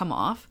wait till they come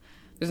off.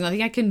 There's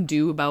nothing I can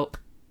do about,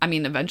 I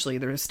mean, eventually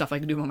there's stuff I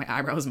can do about my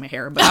eyebrows and my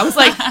hair, but I was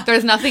like,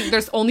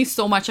 there's only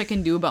so much I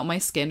can do about my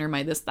skin or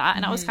my this, that.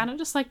 And I was kind of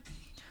just like,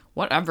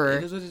 whatever.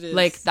 It is what it is.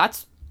 Like,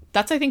 that's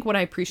I think what I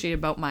appreciate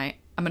about my,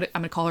 I'm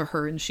gonna call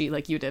her and she,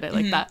 like you did it.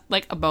 Like that,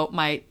 like about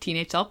my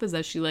teenage self, is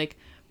that she like,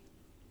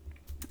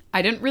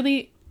 I didn't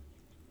really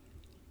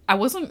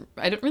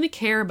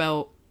care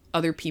about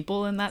other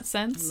people in that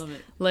sense. I love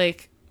it.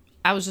 Like,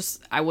 I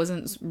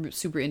wasn't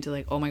super into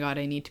like, oh my God,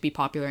 I need to be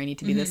popular, I need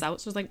to be this. I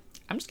was just like,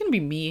 I'm just gonna be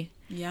me.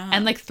 Yeah.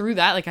 And like through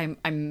that, like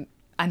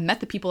I met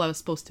the people I was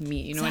supposed to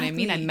meet. You know what I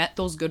mean? I met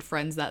those good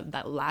friends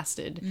that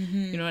lasted.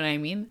 You know what I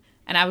mean?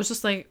 And I was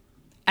just like,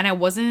 and I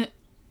wasn't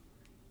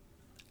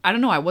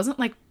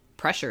like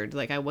pressured.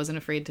 Like I wasn't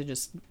afraid to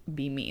just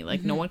be me.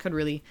 Like no one could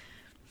really,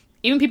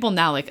 even people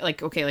now,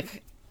 like okay,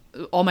 like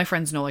all my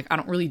friends know, like I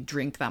don't really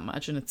drink that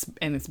much, and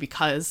it's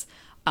because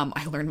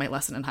I learned my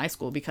lesson in high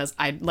school, because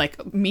I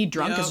like me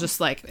drunk is just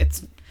like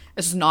it's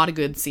just not a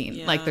good scene.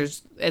 Yeah. Like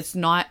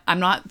I'm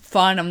not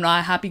fun, I'm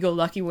not happy go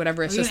lucky,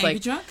 whatever. It's just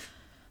like drunk?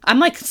 I'm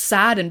like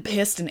sad and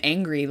pissed and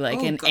angry, like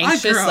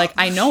anxious. Girl. Like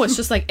I know it's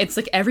just like it's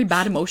like every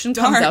bad emotion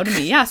comes out of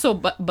me. Yeah. So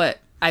but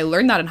I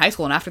learned that in high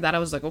school, and after that I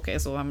was like, okay,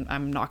 so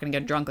I'm not gonna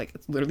get drunk. Like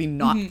it's literally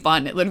not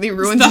fun. It literally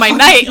ruins my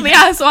night.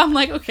 Yeah. So I'm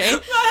like, okay,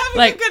 not having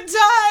like, a good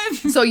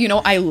time. So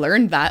I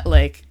learned that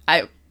like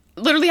I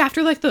literally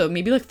after like the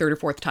maybe like third or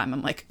fourth time,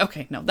 I'm like,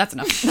 okay, no, that's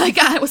enough. Like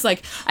I was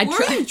like,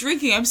 what were you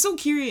drinking? I'm so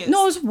curious.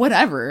 No, it was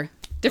whatever.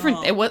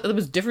 Different. It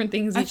was different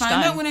things each time. I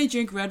find that when I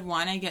drink red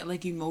wine, I get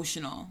like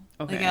emotional.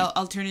 Okay. Like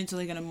I'll turn into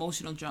like an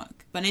emotional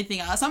drunk. But anything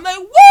else, I'm like,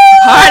 woo!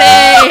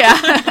 Party!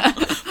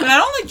 But I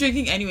don't like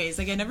drinking anyways.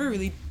 Like I never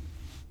really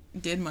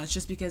did much,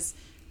 just because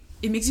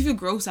it makes you feel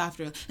gross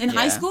after. In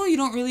high school, you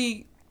don't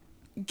really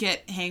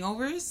get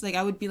hangovers. Like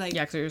I would be like,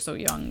 yeah, because you're so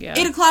young. Yeah,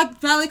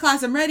 8:00 ballet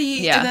class, I'm ready.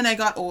 Yeah, and then I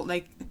got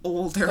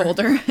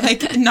older,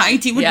 like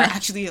 19 when you're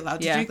actually allowed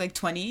to drink, like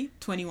 20,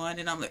 21,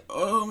 and I'm like,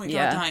 oh my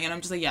god, dying, and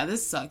I'm just like, yeah,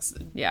 this sucks.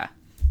 Yeah.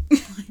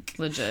 Like,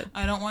 legit.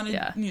 I don't want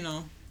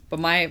to,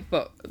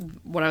 But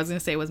what I was gonna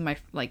say was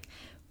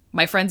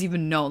my friends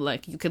even know,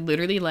 like you could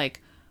literally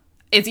like,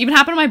 it's even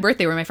happened on my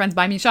birthday where my friends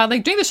buy me a shot,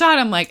 like drink the shot.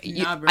 I'm like,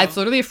 nah, it's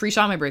literally a free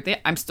shot on my birthday.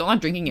 I'm still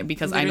not drinking it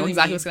because literally I know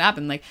exactly what's gonna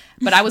happen. Like,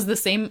 but I was the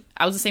same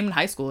in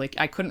high school. Like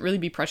I couldn't really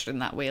be pressured in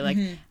that way. Like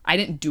I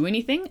didn't do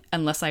anything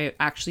unless I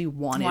actually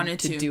wanted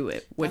to do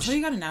it. Which that's how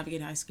you gotta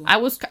navigate high school.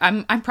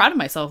 I'm proud of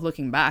myself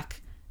looking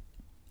back.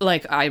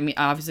 Like I mean,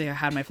 obviously I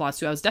had my flaws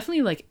too. I was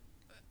definitely like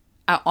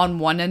on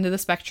one end of the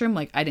spectrum,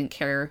 like I didn't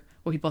care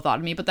what people thought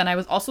of me, but then I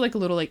was also like a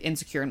little like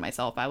insecure in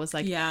myself. I was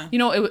like,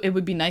 it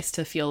would be nice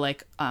to feel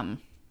like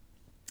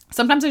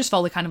sometimes I just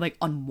felt like kind of like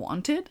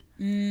unwanted.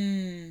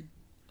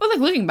 But like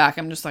looking back,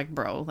 I'm just like,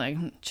 bro, like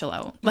chill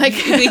out. Like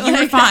you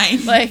were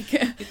fine. Like,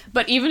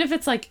 but even if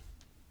it's like,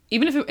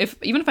 even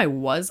if I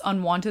was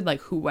unwanted,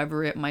 like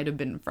whoever it might have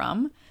been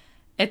from,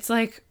 it's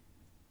like.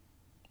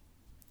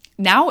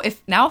 Now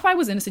if I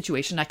was in a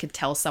situation I could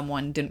tell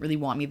someone didn't really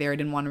want me there,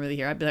 didn't want to really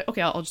hear, I'd be like,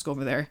 okay, I'll just go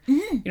over there.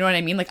 You know what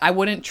I mean? Like I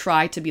wouldn't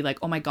try to be like,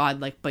 oh my god,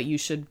 like, but you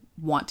should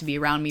want to be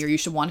around me, or you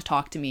should want to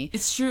talk to me.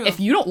 It's true.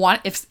 If you don't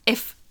want,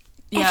 if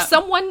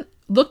someone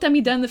looked at me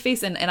dead in the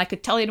face and I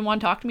could tell they didn't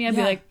want to talk to me, I'd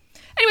be like,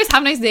 anyways,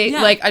 have a nice day.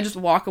 Like I just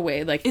walk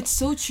away. Like it's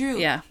so true.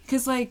 Yeah.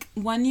 Because like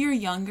when you're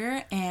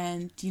younger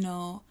and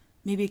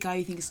maybe a guy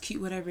you think is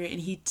cute, whatever, and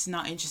he's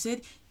not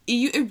interested.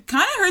 It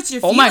kind of hurts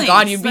your feelings. Oh my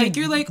god,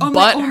 you're like, oh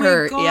my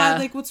god, yeah.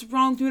 like what's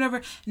wrong,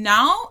 whatever.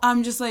 Now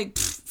I'm just like,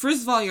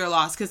 first of all, you're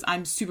lost because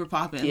I'm super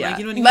poppin'. Yeah. Like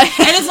you know what I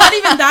mean? And it's not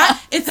even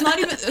that. It's not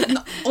even.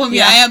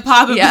 I am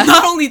poppin'. But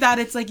not only that,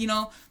 it's like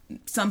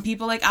some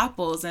people like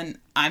apples, and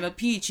I'm a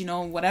peach.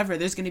 Whatever.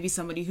 There's gonna be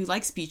somebody who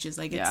likes peaches.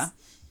 Like it's.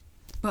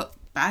 But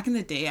back in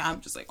the day, I'm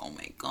just like, oh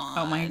my god.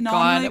 Oh my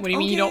god. Like, what do you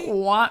mean you don't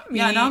want me?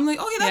 Yeah, now I'm like,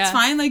 okay, that's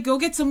fine. Like, go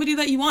get somebody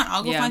that you want.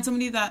 I'll go find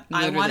somebody that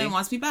I want and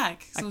wants me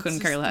back. So I couldn't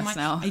care less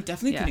now. I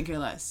definitely couldn't care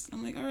less.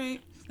 I'm like, all right.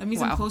 That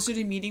means I'm closer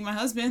to meeting my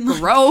husband.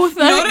 Growth.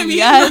 You know what I mean?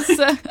 Yes.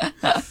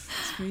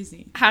 It's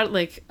crazy. How,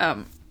 like,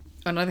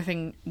 another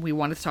thing we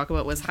wanted to talk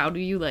about was how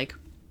do you, like,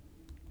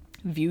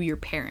 view your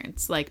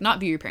parents? Like, not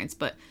view your parents,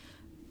 but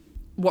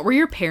what were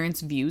your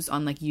parents' views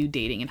on, like, you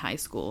dating in high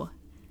school?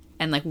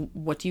 And, like,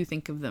 what do you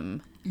think of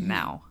them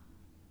now?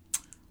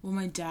 Well,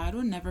 my dad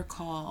would never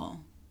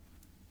call.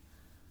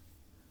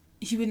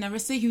 He would never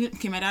say,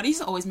 my dad used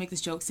to always make this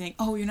joke saying,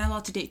 oh, you're not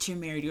allowed to date till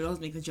you're married. He would always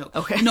make the joke.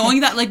 Okay. Knowing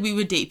that, like, we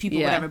would date people,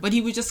 whatever. But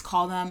he would just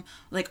call them,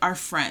 like, our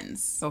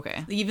friends. Okay.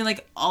 Like, even,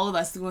 like, all of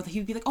us, he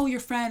would be like, oh, your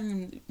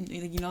friend.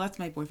 Like, that's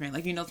my boyfriend.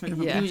 Like, that's my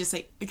girlfriend. Yeah. He would just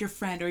say, like, your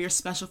friend or your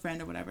special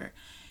friend or whatever.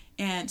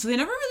 And so they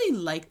never really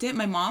liked it.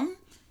 My mom,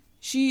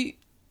 she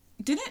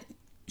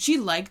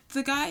liked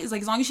the guys.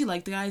 Like, as long as she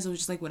liked the guys, it was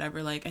just, like,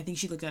 whatever. Like, I think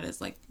she looked at it as,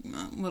 like,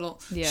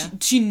 little... Yeah.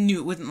 She knew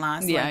it wouldn't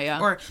last. Yeah, like,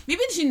 yeah. Or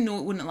maybe she knew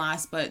it wouldn't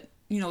last, but,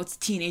 it's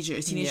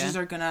teenagers. Teenagers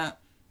are gonna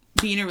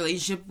be in a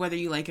relationship whether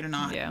you like it or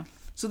not. Yeah.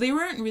 So they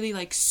weren't really,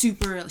 like,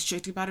 super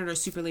strict about it or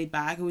super laid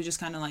back. It was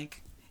just kind of,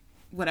 like,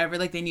 whatever.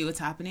 Like, they knew what's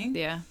happening.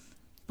 Yeah.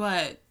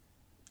 But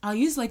I'll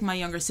use, like, my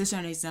younger sister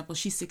as an example.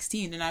 She's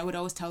 16, and I would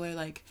always tell her,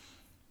 like,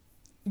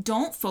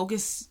 don't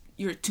focus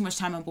too much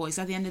time on boys.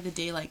 At the end of the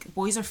day, like,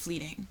 boys are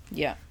fleeting.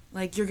 Yeah.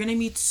 Like, you're gonna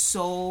meet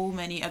so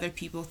many other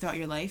people throughout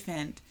your life,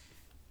 and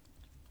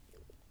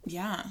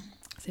yeah.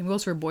 Same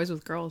goes for boys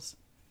with girls.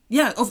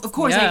 Yeah, of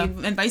course, like,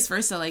 and vice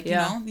versa. Like,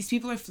 these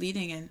people are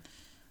fleeting, and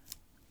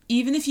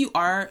even if you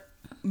are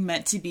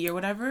meant to be or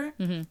whatever,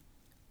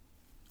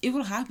 it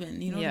will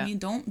happen. You know what I mean?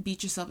 Don't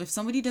beat yourself. If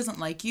somebody doesn't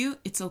like you,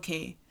 it's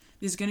okay.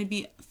 There's gonna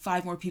be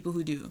 5 more people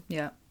who do.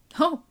 Yeah.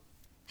 Oh.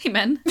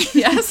 Amen.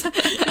 Yes.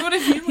 You know what I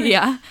mean? Like,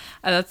 yeah.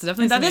 That's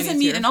definitely and that doesn't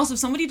mean, and also if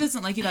somebody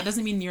doesn't like you, that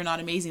doesn't mean you're not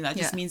amazing. That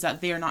just means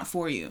that they are not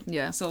for you.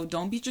 Yeah. So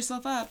don't beat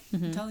yourself up.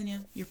 I'm telling you,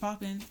 you're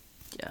popping.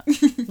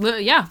 Yeah.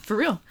 Yeah, for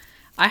real.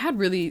 I had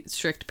really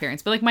strict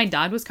parents, but like my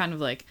dad was kind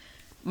of like,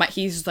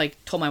 he's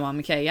like told my mom,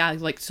 okay, yeah,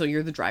 like, so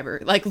you're the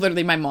driver. Like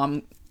literally my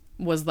mom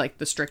was like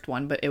the strict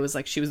one, but it was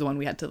like, she was the one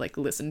we had to like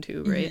listen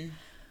to. Right.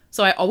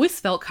 So I always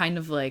felt kind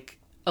of like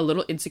a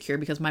little insecure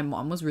because my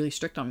mom was really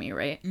strict on me,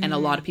 right? And a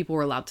lot of people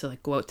were allowed to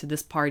like go out to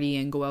this party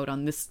and go out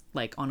on this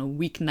like on a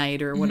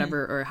weeknight or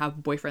whatever, or have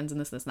boyfriends and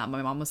this and that.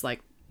 My mom was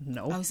like,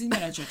 no. I was thinking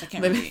that at church. I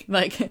can't relate.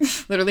 Like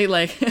literally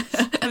like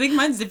I think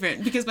mine's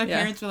different because my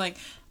parents were like,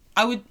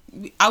 I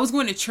was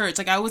going to church.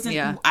 Like I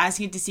wasn't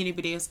asking to see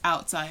anybody else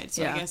outside.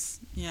 So I guess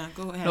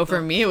go ahead. No,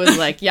 for me it was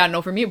like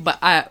no, for me, but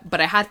I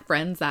had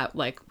friends that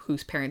like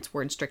whose parents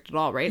weren't strict at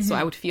all, right? So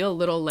I would feel a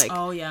little like,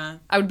 I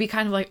would be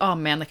kind of like, oh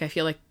man, like I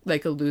feel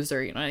like a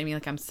loser, you know what I mean?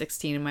 Like I'm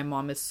 16 and my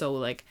mom is so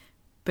like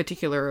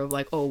particular of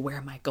like, oh, where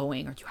am I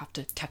going, or you have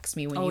to text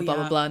me when you blah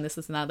blah blah and this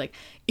and that. Like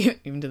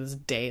even to this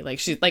day, like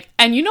she's like,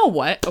 and you know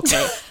what,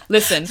 okay,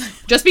 listen,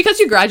 just because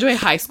you graduate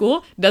high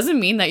school doesn't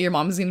mean that your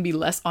mom is gonna be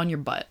less on your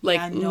butt.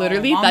 Like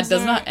literally that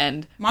does not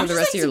end for the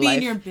rest of your life.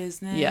 In your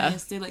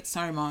business. They like,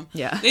 sorry mom,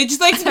 they just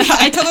like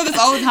I tell them this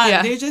all the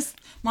time. They're just,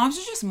 moms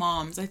are just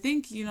moms. I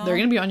think, you know, they're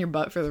gonna be on your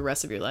butt for the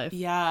rest of your life.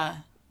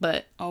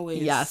 But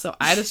always. So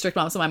I had a strict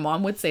mom. So my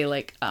mom would say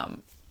like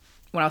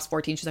when I was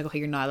 14, she's like, okay,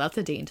 you're not allowed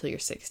to date until you're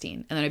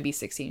 16. And then I'd be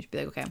 16. She'd be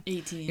like, okay,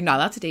 18. You're not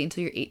allowed to date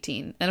until you're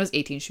 18. And then I was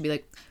 18. She'd be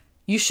like,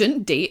 you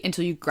shouldn't date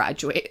until you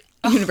graduate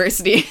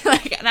university.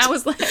 Like, and I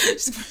was like,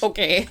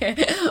 okay,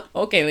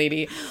 okay,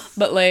 lady.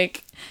 But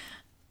like,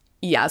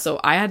 so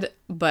I had,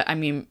 but I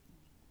mean,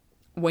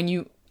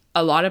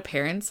 a lot of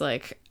parents,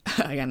 like,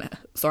 again,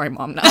 sorry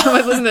mom, now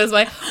I listen to this,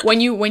 but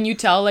when you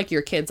tell like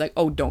your kids like,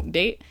 oh, don't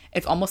date,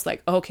 it's almost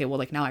like, oh, okay, well,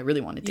 like now I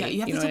really want to date. You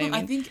have to tell them.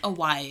 I think a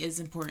why is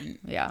important.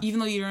 Even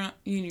though you're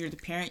the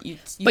parent,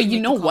 but you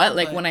know what,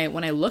 like when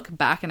I look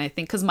back and I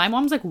think, because my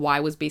mom's like why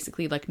was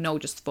basically like, no,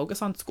 just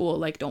focus on school,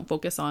 like don't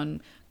focus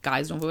on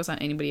guys, don't focus on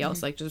anybody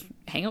else, like just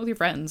hang out with your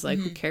friends, like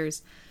who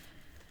cares.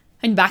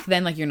 And back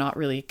then, like, you're not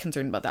really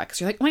concerned about that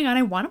because you're like, oh my god,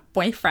 I want a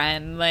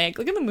boyfriend. Like,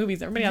 look at the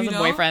movies, everybody has a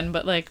boyfriend.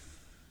 But like,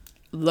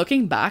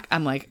 looking back,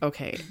 I'm like,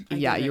 okay,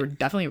 you're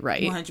definitely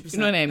right. 100%. You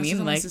know what I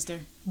mean? Like,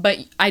 but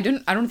I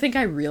don't think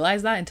I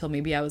realized that until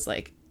maybe I was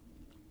like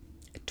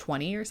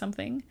 20 or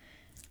something.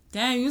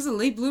 Damn, you was a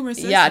late bloomer,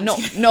 sis. Yeah,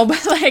 no,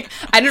 but like,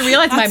 I didn't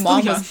realize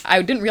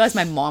I didn't realize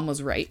my mom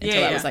was right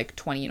until I was like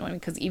 20. You know what I mean?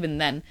 Because even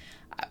then,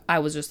 I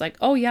was just like,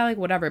 oh yeah, like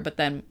whatever. But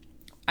then,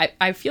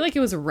 I feel like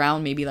it was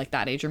around maybe like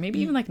that age, or maybe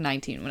even like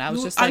 19 when I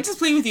was just like, I'm just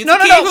playing with you. No.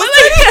 But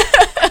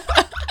like,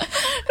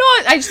 no,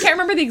 I just can't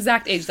remember the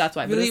exact age. That's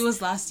why. Really, it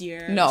was last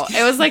year. No,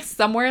 it was like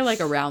somewhere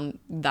like around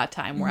that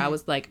time where I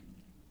was like,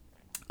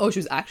 oh, she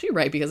was actually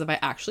right, because if I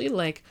actually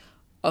like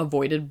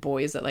avoided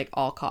boys at like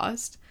all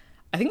cost,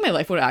 I think my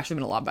life would have actually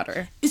been a lot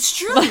better. It's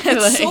true.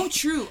 It's so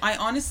true. I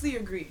honestly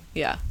agree.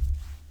 Yeah.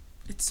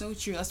 It's so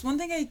true. That's one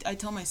thing I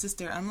tell my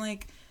sister. I'm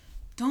like,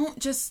 don't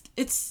just,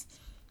 it's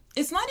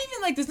not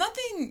even like, there's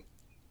nothing,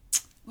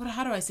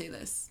 how do I say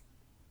this?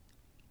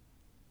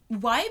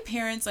 Why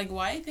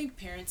I think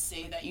parents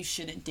say that you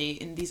shouldn't date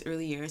in these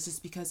early years is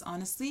because,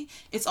 honestly,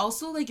 it's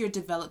also like your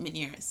development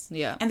years.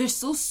 Yeah. And there's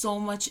still so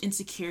much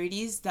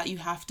insecurities that you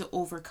have to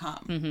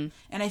overcome. Mm-hmm.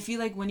 And I feel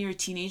like when you're a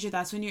teenager,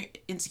 that's when your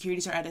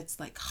insecurities are at its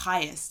like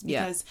highest,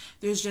 because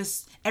there's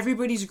just,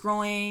 everybody's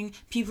growing,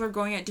 people are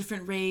growing at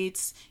different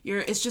rates.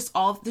 There's just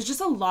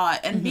a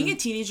lot. And being a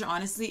teenager,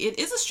 honestly, it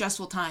is a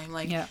stressful time.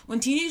 Like when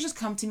teenagers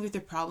come to me with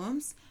their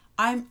problems,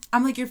 I'm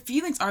like, your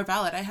feelings are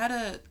valid. I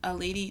had a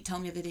lady tell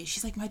me the other day,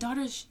 she's like,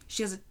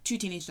 she has 3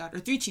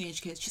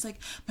 teenage kids. She's like,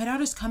 my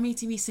daughter's coming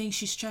to me saying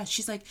she's stressed.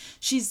 She's like,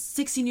 she's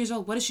 16 years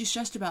old. What is she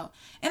stressed about?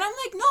 And I'm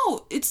like,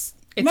 no, it's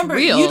remember,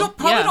 real. You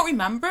don't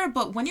remember,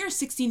 but when you're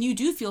 16, you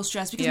do feel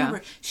stressed because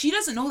remember, she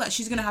doesn't know that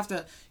she's going to have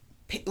to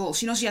pay, well,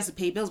 she knows she has to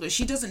pay bills, but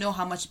she doesn't know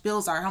how much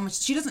bills are,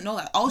 she doesn't know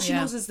that. All she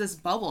knows is this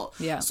bubble.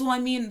 Yeah. So, I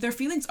mean, their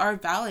feelings are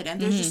valid,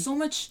 and there's just so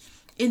much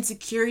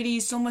insecurity,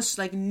 so much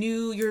like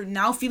you're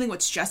now feeling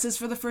what stress is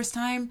for the first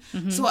time.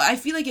 So I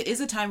feel like it is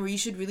a time where you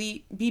should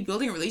really be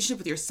building a relationship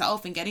with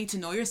yourself and getting to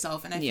know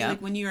yourself. And I feel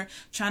like when you're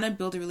trying to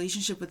build a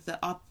relationship with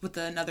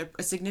a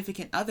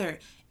significant other,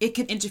 it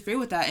could interfere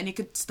with that, and it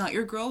could stunt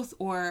your growth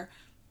or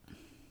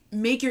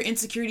make your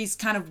insecurities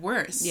kind of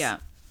worse. Yeah.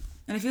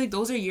 And I feel like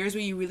those are years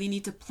where you really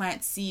need to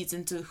plant seeds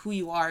into who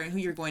you are and who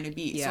you're going to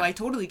be. So I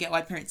totally get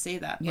why parents say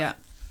that. Yeah.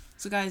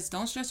 So guys,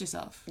 don't stress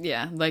yourself.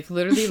 Yeah, like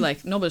literally,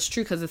 like no, but it's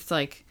true, because it's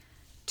like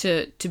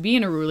to be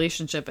in a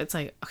relationship. It's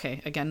like,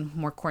 okay, again,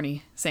 more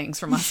corny sayings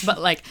from us, but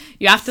like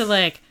you have to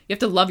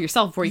love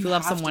yourself before you can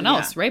love someone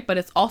else, right? But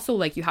it's also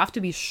like you have to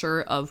be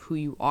sure of who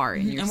you are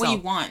in yourself and what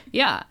you want.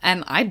 Yeah,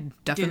 and I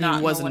definitely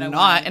was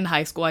not in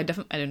high school. I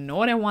didn't know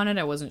what I wanted.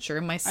 I wasn't sure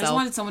of myself. I just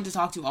wanted someone to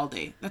talk to all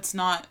day. That's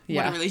not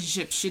what a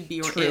relationship should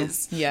be or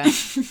is. Yeah,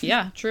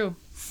 yeah, true.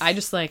 I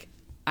just like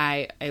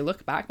I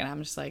look back and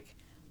I'm just like,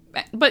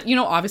 but you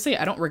know, obviously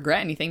I don't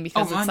regret anything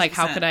because it's like, 100%.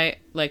 how could I,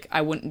 like,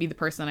 I wouldn't be the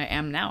person I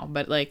am now.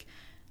 But like,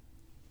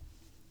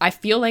 I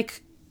feel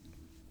like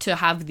to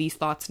have these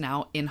thoughts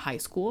now in high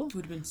school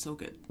would have been so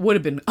good. Would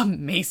have been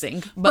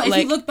amazing. But if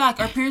like, you look back,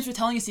 our parents were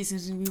telling us these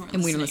things and we weren't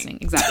listening.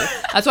 Exactly.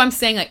 That's what I'm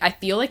saying. Like, I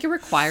feel like it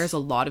requires a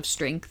lot of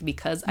strength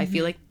because I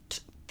feel like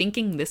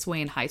thinking this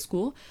way in high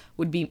school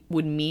would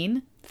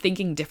mean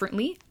thinking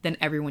differently than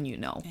everyone you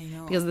know. I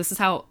know. Because that's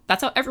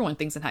how everyone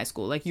thinks in high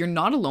school. Like, you're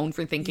not alone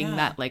for thinking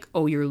that, like,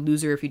 oh, you're a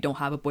loser if you don't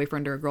have a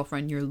boyfriend or a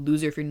girlfriend. You're a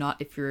loser if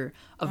you're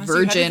a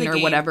virgin or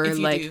whatever.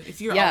 If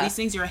you're all these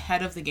things, you're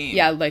ahead of the game.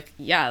 Like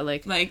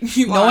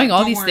you knowing are,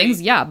 all these worry.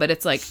 things, but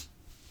it's like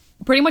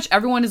pretty much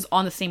everyone is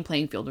on the same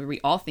playing field where we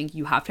all think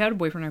you have to have a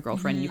boyfriend or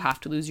girlfriend, you have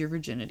to lose your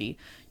virginity,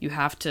 you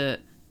have to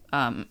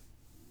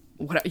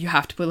you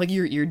have to put like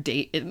your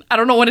date in, I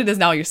don't know what it is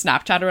now, your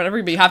Snapchat or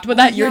whatever, but you have to put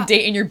that your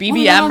date in your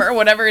BBM or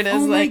whatever it is.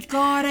 Oh like, my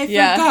god, I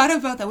forgot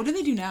about that. What do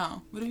they do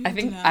now?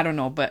 I don't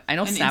know, but I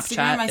know and Snapchat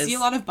Instagram, I see a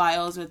lot of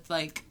bios with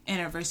like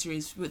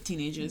anniversaries with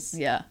teenagers.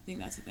 Yeah, I think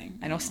that's the thing.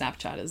 I know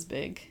Snapchat is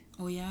big.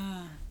 Oh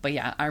yeah. But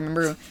yeah, I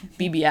remember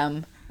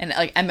BBM and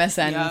like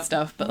MSN and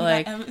stuff, but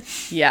like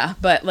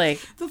but like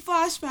the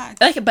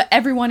flashback. Like, but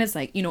everyone is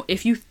like, you know,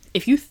 if you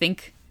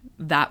think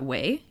that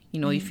way, you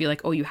know, you feel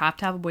like, oh, you have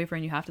to have a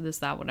boyfriend, you have to this,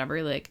 that,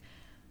 whatever. Like,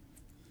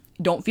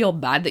 don't feel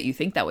bad that you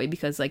think that way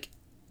because like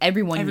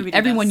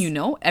everyone you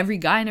know, every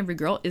guy and every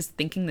girl is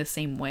thinking the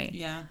same way.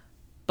 Yeah.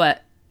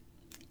 But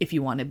if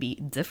you want to be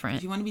different,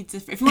 if you want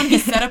to be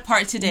set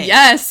apart today,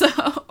 yes,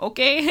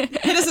 okay.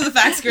 Hit us with the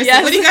facts, Chris.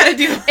 Yes. What do you gotta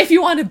do? If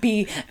you want to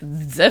be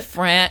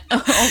different,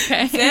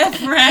 okay.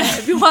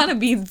 If you want to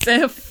be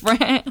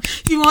different.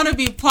 If you want to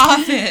be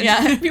poppin'.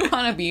 Yeah, if you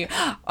want to be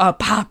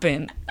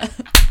poppin'.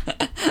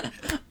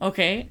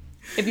 Okay?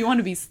 If you want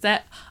to be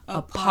set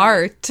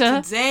apart.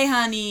 Today,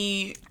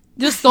 honey.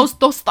 Just those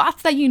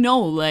thoughts that you know,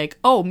 like,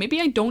 oh, maybe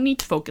I don't need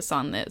to focus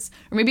on this,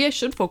 or maybe I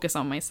should focus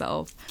on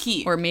myself.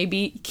 Key. Or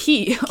maybe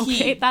key.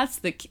 Okay, that's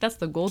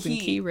the golden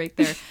key right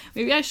there.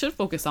 Maybe I should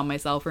focus on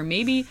myself, or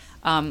maybe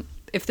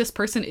if this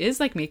person is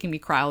like making me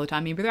cry all the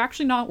time, maybe they're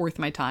actually not worth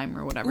my time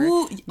or whatever.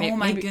 Ooh, oh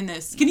my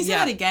goodness. Can you say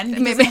that again?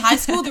 Because in high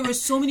school there were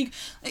so many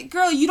like,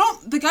 girl,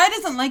 the guy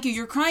doesn't like you.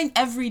 You're crying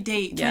every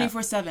day,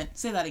 24/7.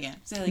 Say that again.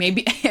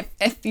 Maybe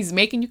if he's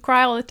making you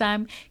cry all the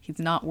time, he's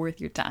not worth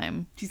your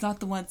time. He's not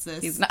the one,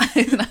 sis. He's not.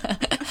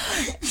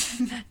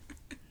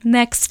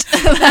 Next.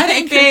 That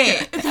ain't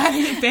bae. That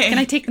ain't bae. Can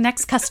I take the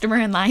next customer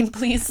in line,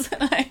 please?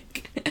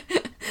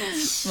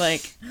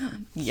 like,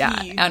 yeah.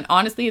 And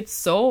honestly,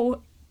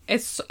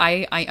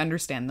 I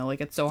understand though,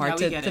 like it's so hard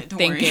to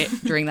think it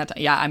during that time.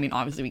 Yeah, I mean,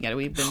 obviously we get it.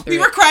 We've been through We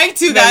were crying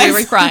too, guys. We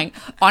were crying.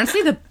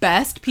 Honestly, the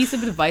best piece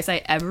of advice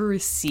I ever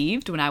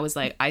received when I was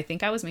like, I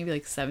think I was maybe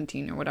like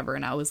 17 or whatever,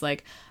 and I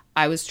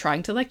was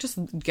trying to like just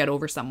get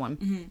over someone.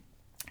 Mm-hmm.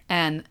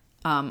 And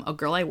a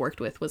girl I worked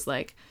with was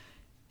like,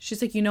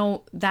 she's like, you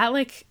know, that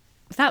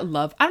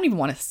love, I don't even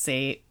want to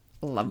say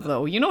love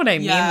though, you know what I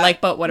mean?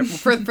 Like, but what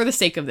for the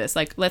sake of this,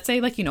 like, let's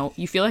say like, you know,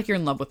 you feel like you're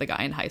in love with a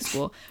guy in high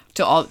school,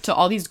 to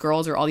all these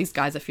girls or all these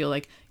guys that feel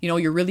like, you know,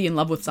 you're really in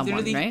love with someone,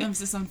 really, right?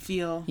 Emphasis on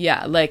feel.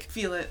 Yeah, like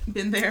feel it,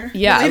 been there.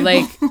 Yeah,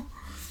 like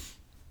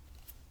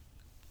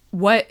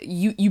what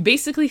you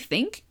basically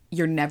think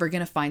you're never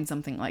gonna find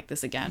something like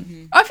this again.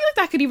 Mm-hmm. I feel like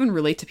that could even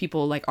relate to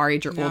people like our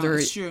age or older.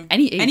 It's true.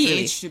 Any age, really.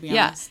 Age, to be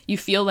honest. Yeah, you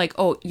feel like,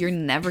 oh, you're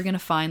never gonna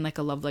find like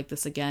a love like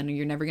this again, or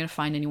you're never gonna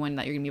find anyone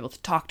that you're gonna be able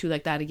to talk to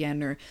like that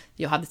again, or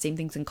you'll have the same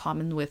things in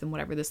common with, and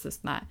whatever, this and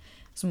that.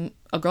 So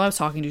a girl I was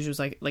talking to, she was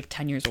like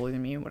 10 years older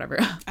than me, or whatever.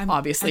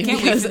 Obviously, I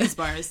can't wait for these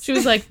bars. She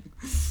was like,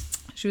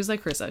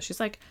 Carissa, she's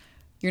like,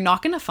 you're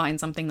not gonna find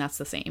something that's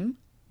the same,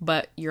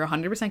 but you're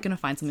 100% gonna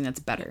find something that's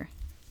better.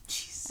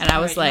 And I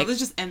was like, let's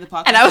just end the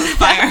podcast. And I was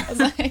fire. I was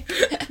like,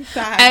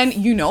 and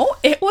you know,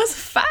 it was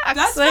facts.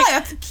 That's like,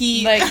 that's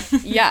key. Like,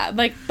 yeah,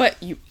 like,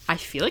 but I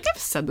feel like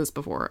I've said this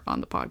before on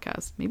the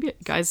podcast. Maybe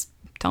guys,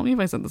 tell me if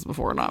I said this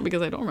before or not,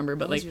 because I don't remember.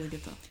 But like, really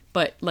good though.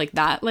 But like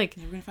that, like,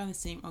 you're gonna find the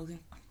same.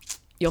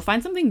 You'll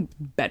find something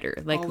better.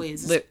 Like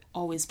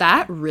always.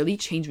 That really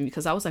changed me,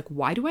 because I was like,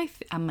 why do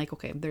I'm like,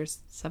 okay, there's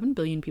 7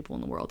 billion people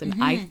in the world,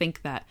 and I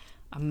think that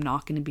I'm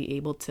not going to be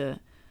able to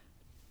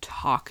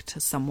talk to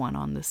someone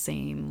on the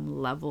same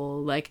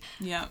level. Like,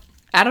 yeah,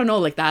 I don't know,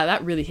 like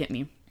that really hit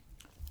me.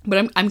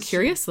 But I'm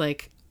curious,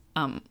 like,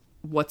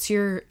 what's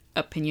your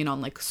opinion on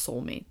like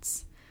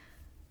soulmates?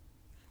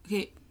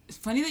 Okay, it's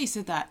funny that you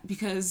said that,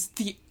 because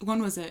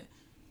when was it?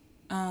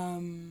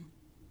 And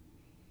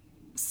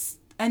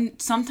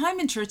sometime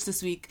in church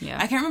this week,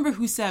 I can't remember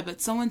who said,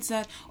 but someone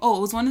said, oh,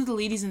 it was one of the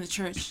ladies in the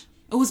church.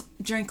 It was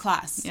during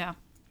class. Yeah.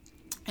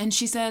 And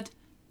she said,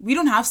 we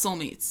don't have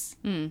soulmates.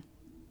 And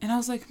I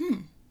was like,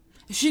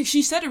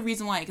 She said a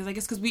reason why, because I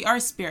guess because we are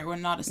a spirit, we're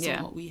not a soul,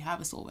 but we have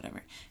a soul,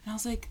 whatever. And I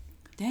was like,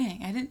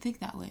 dang, I didn't think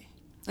that way.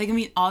 Like, I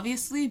mean,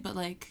 obviously, but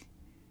like,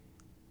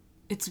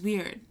 it's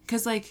weird,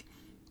 because like,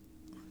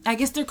 I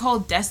guess they're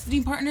called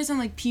destiny partners, and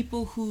like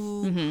people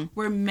who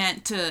were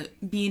meant to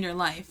be in your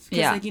life.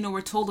 Because like, you know,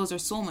 we're told those are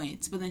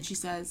soulmates, but then she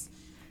says,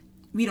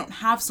 we don't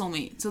have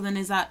soulmate. So then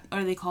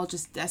are they called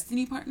just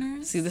destiny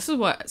partners? See, this is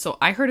so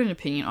I heard an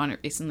opinion on it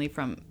recently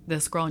from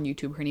this girl on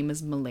YouTube. Her name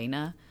is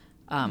Milena.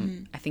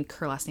 I think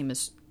her last name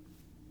is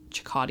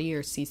Cicciotti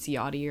or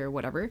Ciciotti or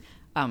whatever.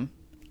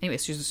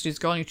 Anyways, she's a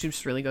girl on YouTube.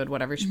 She's really good.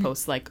 Whatever. She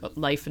posts like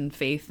life and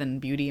faith and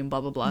beauty and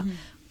blah, blah, blah.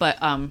 But,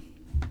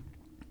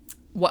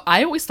 what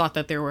I always thought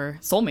that there were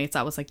soulmates.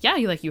 I was like, yeah,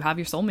 you have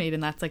your soulmate,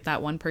 and that's like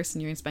that one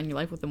person you're gonna spend your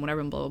life with, and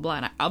whatever, and blah blah blah.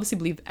 And I obviously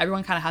believe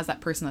everyone kind of has that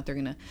person that they're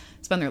gonna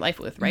spend their life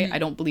with, right? I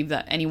don't believe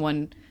that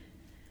anyone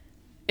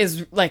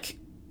is like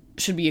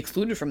should be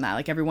excluded from that.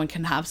 Like everyone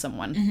can have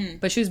someone.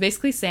 But she was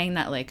basically saying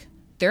that like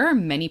there are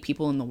many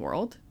people in the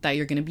world that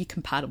you're gonna be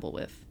compatible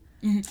with.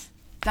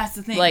 That's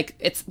the thing. Like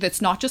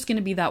it's not just gonna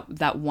be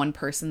that one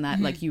person that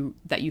like you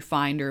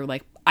find, or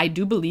like I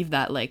do believe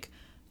that like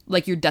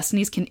your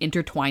destinies can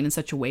intertwine in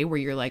such a way where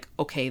you're like,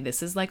 okay,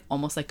 this is like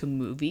almost like a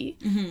movie.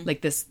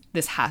 Like this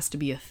has to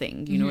be a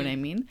thing. You know what I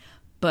mean?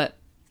 But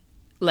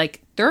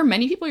like there are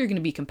many people you're going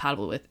to be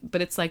compatible with,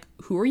 but it's like,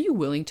 who are you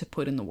willing to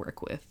put in the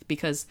work with?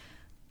 Because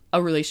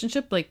a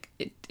relationship, like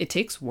it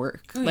takes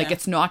work. Like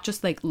it's not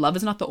just like love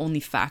is not the only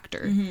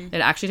factor.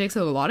 It actually takes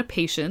a lot of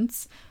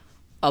patience,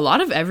 a lot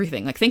of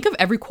everything. Like think of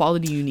every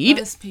quality you need.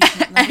 Love is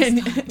patient,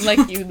 love is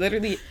like you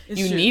literally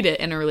you true. Need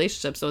it in a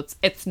relationship. So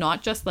it's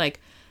not just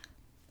like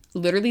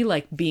literally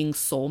like being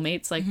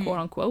soulmates, like quote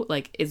unquote,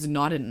 like is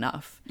not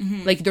enough.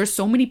 Like there's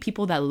so many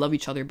people that love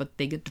each other but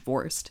they get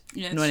divorced.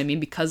 You know what I mean?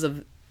 Because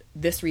of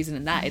this reason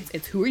and that.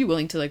 It's who are you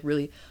willing to like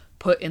really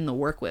put in the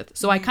work with.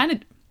 So I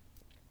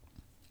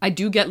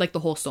do get like the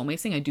whole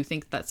soulmate thing. I do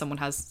think that someone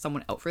has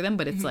someone out for them,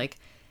 but it's like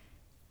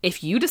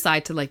if you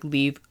decide to like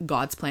leave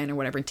God's plan or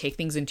whatever and take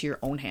things into your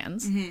own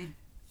hands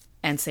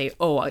and say,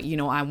 oh, you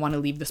know, I want to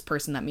leave this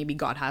person that maybe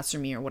God has for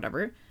me or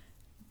whatever,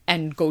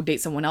 and go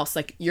date someone else,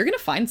 like you're gonna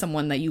find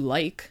someone that you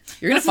like.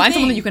 You're gonna find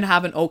someone that you can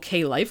have an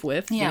okay life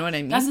with. You know what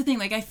I mean? That's the thing.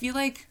 Like I feel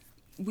like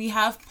we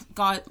have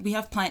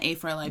plan A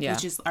for our life,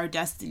 which is our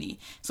destiny.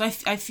 So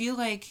I feel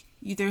like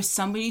there's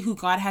somebody who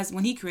God has,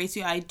 when he creates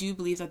you, I do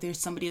believe that there's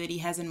somebody that he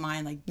has in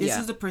mind, like this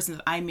is the person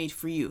that I made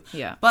for you.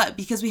 But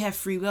because we have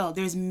free will,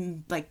 there's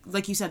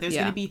like you said, there's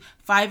gonna be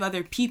 5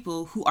 other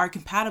people who are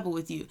compatible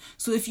with you.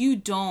 So if you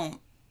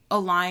don't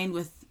align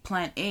with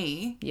plan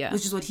A,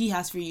 which is what he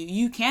has for you,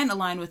 you can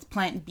align with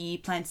plan B,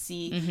 plan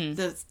C,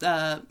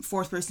 the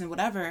fourth person,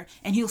 whatever,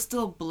 and he'll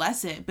still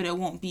bless it, but it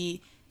won't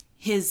be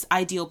his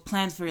ideal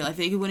plan for your life.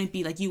 Like, it wouldn't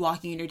be like you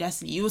walking in your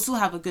destiny. You will still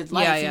have a good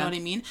life, you know what I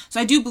mean? So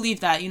I do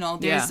believe that, you know,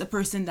 there's a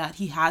person that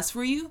he has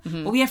for you,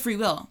 but we have free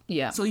will.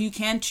 So you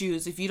can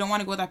choose. If you don't want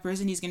to go with that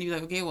person, he's going to be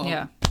like, okay,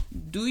 well,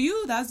 do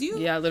you? That's you.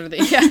 Yeah, literally.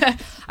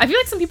 I feel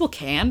like some people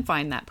can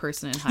find that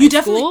person in high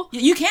school.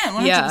 You can,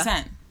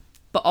 100%.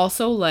 But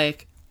also,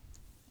 like,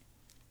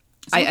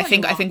 I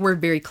think we're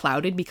very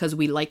clouded because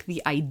we like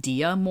the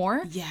idea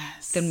more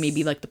than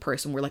maybe like the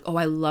person. We're like, oh,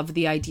 I love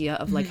the idea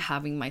of like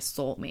having my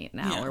soulmate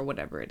now or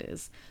whatever it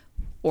is.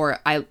 Or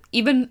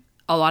even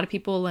a lot of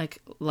people like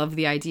love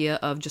the idea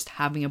of just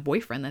having a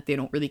boyfriend that they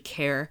don't really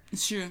care.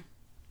 It's true.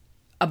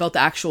 About the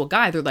actual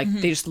guy. They're like,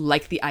 they just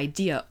like the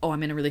idea. Oh,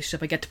 I'm in a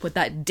relationship. I get to put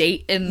that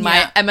date in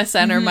my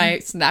MSN or my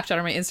Snapchat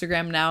or my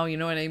Instagram now. You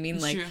know what I mean?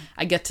 It's like true.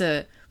 I get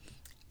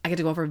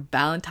to go for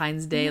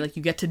Valentine's Day. Like,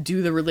 you get to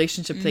do the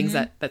relationship things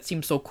that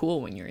seem so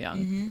cool when you're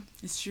young.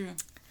 It's true.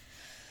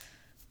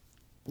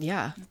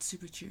 Yeah. That's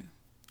super true.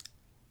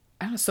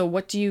 I don't know. So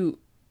what do you...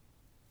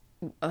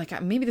 Like,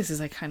 maybe this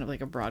is, like, kind of,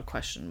 like, a broad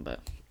question,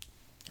 but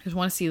I just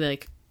want to see,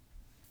 like,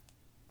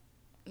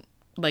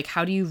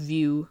 how do you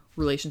view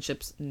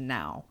relationships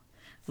now?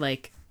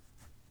 Like,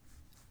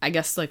 I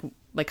guess, like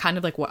kind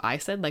of like what I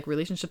said, like,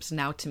 relationships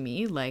now to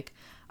me, like,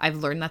 I've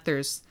learned that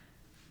there's...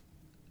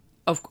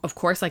 Of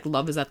course, like,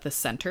 love is at the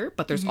center,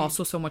 but there's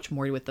also so much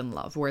more to it than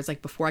love. Whereas,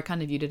 like, before I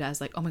kind of viewed it as,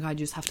 like, oh my god,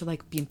 you just have to,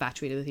 like, be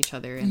infatuated with each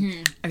other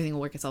and everything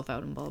will work itself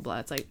out and blah, blah, blah.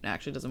 It's, like, it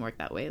actually doesn't work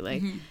that way.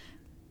 Like,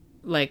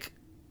 like,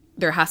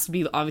 there has to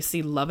be,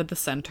 obviously, love at the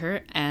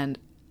center, and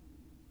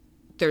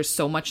there's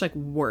so much, like,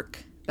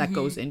 work that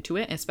goes into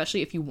it,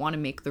 especially if you want to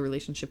make the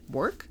relationship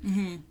work.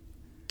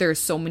 There's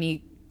so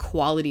many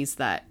qualities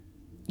that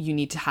you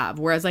need to have.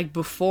 Whereas, like,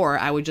 before,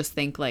 I would just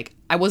think, like,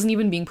 I wasn't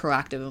even being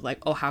proactive of, like,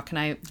 oh, how can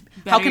I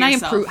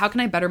improve, how can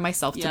I better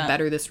myself to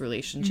better this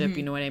relationship,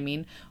 you know what I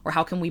mean? Or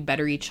how can we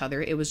better each other?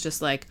 It was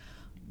just like,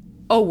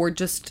 oh, we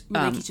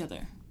like each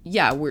other.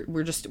 Yeah,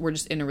 we're just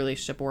in a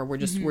relationship, or we're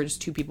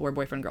just two people, we're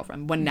boyfriend and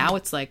girlfriend. When now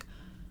it's like,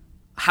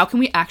 how can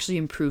we actually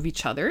improve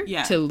each other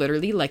to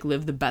literally, like,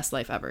 live the best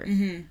life ever?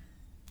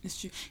 It's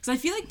true. Because I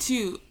feel like,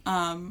 too,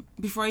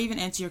 before I even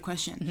answer your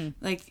question,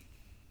 like,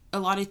 a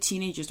lot of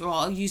teenagers, or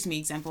I'll use me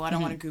example, I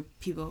don't want to group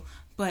people,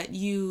 but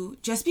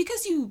just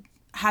because you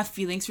have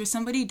feelings for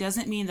somebody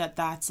doesn't mean that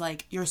that's,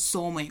 like, your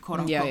soulmate,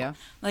 quote unquote.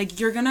 Like,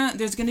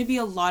 there's gonna be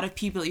a lot of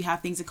people that you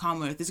have things in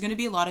common with. There's gonna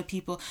be a lot of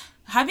people.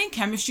 Having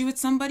chemistry with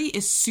somebody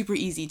is super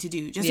easy to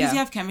do. Just because you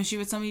have chemistry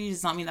with somebody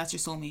does not mean that's your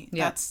soulmate.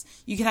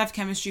 You can have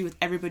chemistry with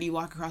everybody you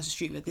walk across the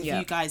street with. If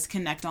you guys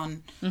connect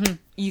on,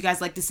 you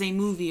guys like the same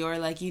movie, or,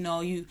 like, you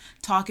know, you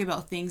talk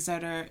about things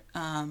that are,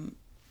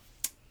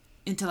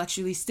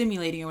 intellectually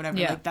stimulating or whatever.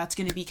 Like, that's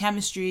going to be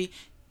chemistry.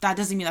 That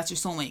doesn't mean that's your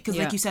soulmate. Because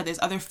like you said, there's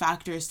other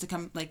factors to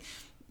come. Like,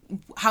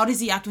 how does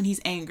he act when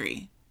he's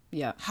angry?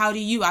 Yeah. How do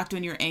you act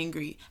when you're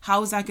angry?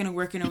 How is that going to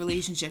work in a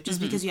relationship?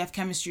 Just because you have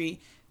chemistry,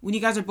 when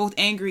you guys are both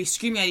angry,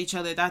 screaming at each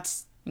other,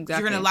 that's you're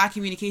going to lack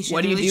communication.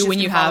 What do you do when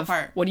you have?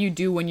 What do you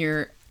do when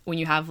you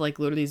have like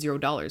literally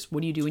 $0?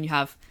 What do you do when you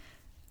have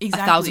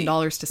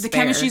 $1,000 to spare? The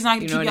chemistry's not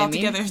going to keep you all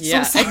together.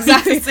 Yeah, so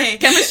exactly.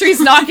 Chemistry's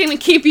not going to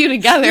keep you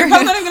together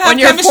when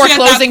you're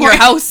foreclosing your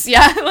house.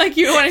 Yeah, like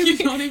you know what I mean.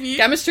 You know what I mean?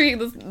 Chemistry,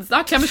 it's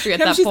not chemistry at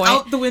that point.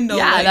 Out the window.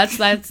 Yeah, like.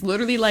 that's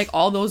literally like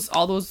all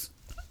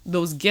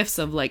those gifts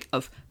of like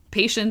of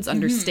patience,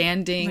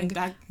 understanding,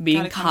 like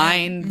being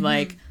kind,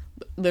 like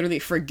literally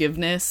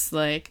forgiveness,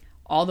 like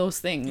all those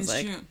things. It's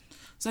like true.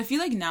 So I feel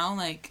like now,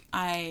 like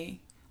I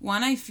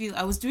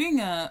was doing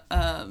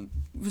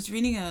was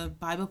reading a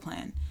Bible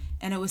plan,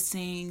 and it was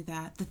saying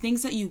that the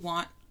things that you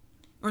want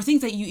or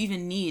things that you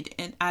even need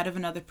out of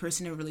another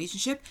person in a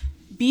relationship,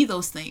 be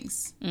those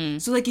things.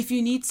 So like if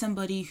you need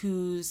somebody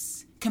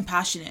who's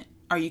compassionate,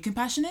 are you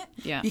compassionate?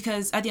 Yeah.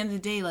 Because at the end of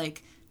the day,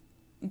 like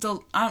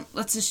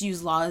let's just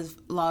use law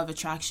of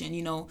attraction.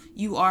 You know,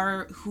 you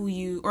are who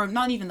you, or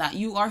not even that,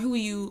 you are who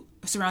you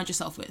surround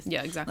yourself with.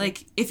 Yeah, exactly.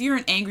 Like if you're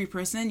an angry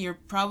person, you're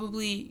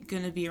probably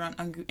gonna be around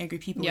angry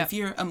people. If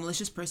you're a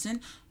malicious person,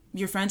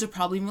 your friends are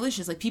probably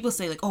malicious. Like people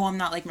say like, oh, I'm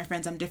not like my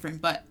friends, I'm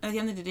different. But at the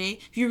end of the day,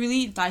 if you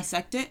really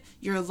dissect it,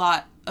 you're a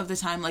lot of the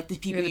time like the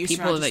people you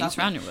surround yourself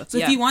with. So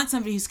if you want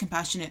somebody who's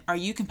compassionate, are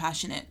you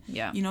compassionate?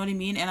 Yeah. You know what I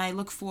mean? And I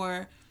look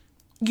for,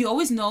 you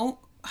always know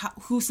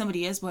who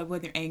somebody is when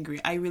they're angry.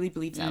 I really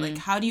believe that. Like,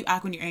 how do you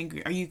act when you're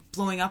angry? Are you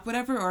blowing up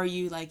whatever, or are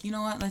you like, you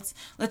know what,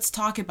 let's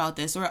talk about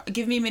this, or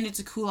give me a minute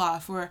to cool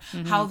off, or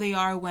how they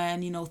are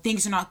when, you know,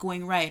 things are not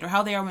going right, or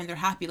how they are when they're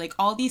happy. Like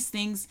all these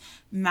things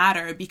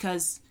matter,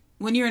 because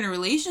when you're in a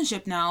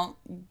relationship now,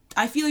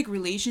 I feel like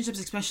relationships,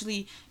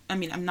 especially, I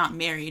mean, I'm not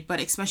married, but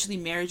especially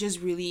marriages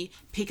really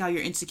pick out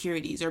your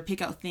insecurities or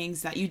pick out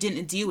things that you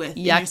didn't deal with.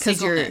 Yeah,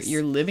 because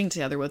you're living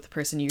together with the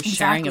person, you're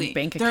sharing a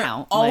bank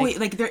account. They're always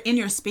like they're in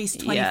your space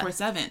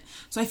 24/7.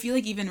 So I feel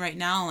like even right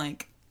now,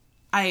 like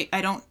I'm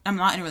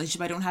not in a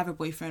relationship. I don't have a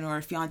boyfriend or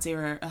a fiance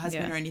or a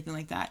husband or anything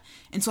like that.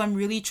 And so I'm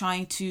really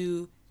trying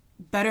to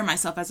better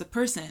myself as a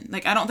person.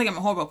 Like I don't think I'm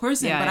a horrible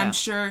person, but I'm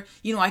sure,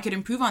 you know, I could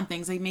improve on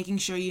things, like making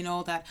sure, you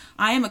know, that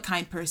I am a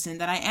kind person,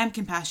 that I am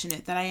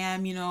compassionate, that I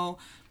am, you know,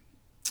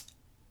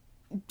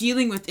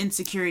 dealing with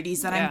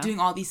insecurities, that I'm doing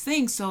all these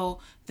things, so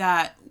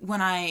that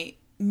when I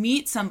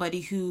meet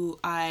somebody who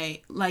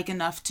I like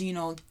enough to, you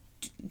know,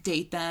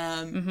 date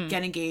them,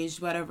 get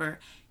engaged, whatever,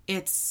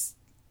 it's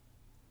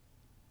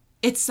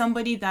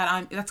somebody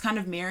that's kind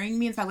of marrying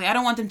me. In fact, like I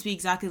don't want them to be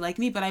exactly like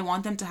me, but I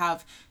want them to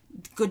have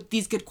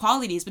these good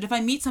qualities. But if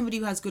I meet somebody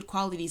who has good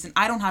qualities and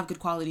I don't have good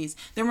qualities,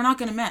 then we're not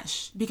going to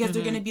mesh, because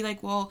they're going to be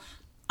like, well,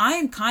 I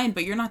am kind,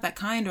 but you're not that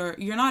kind, or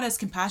you're not as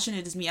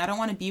compassionate as me. I don't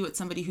want to be with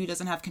somebody who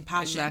doesn't have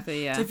compassion.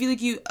 Exactly, yeah. So I feel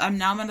like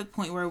I'm at a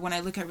point where when I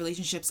look at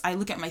relationships, I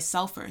look at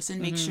myself first and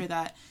make sure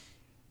that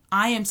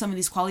I am some of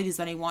these qualities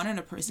that I want in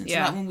a person, so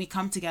that when we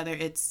come together,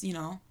 it's, you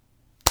know,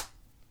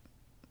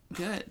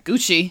 good.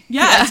 Gucci.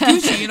 Yeah, it's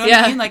Gucci. You know what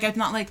I mean? Like, I'm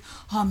not like,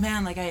 oh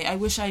man, like I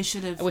wish I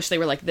should have. I wish they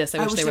were like this.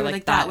 I wish they were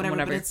like that. Whatever.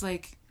 But it's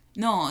like,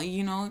 no,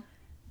 you know,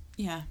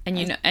 yeah. And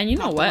you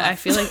know what? I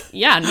feel like,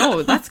 yeah,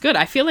 no, that's good.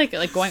 I feel like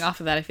going off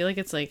of that, I feel like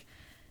it's like,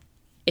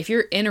 if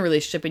you're in a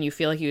relationship and you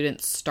feel like you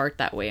didn't start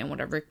that way and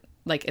whatever,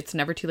 like it's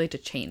never too late to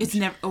change. It's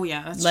never. Oh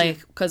yeah, that's like,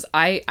 true. Because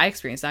I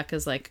experienced that,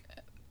 because like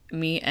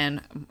me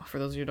and, for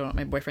those of you who don't know,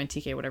 my boyfriend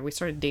TK, whatever, we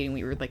started dating.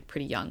 We were like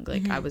pretty young.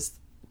 Like I was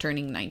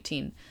turning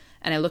 19.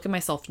 And I look at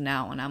myself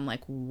now and I'm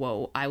like,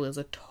 whoa, I was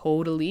a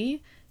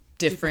totally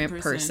different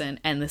person.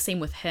 And the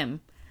same with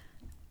him.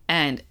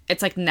 And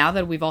it's like, now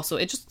that we've also,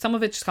 some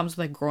of it just comes with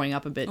like growing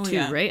up a bit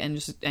too, right?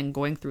 And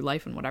going through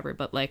life and whatever.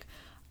 But like,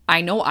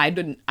 I know I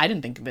didn't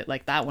think of it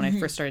like that when I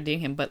first started dating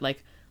him. But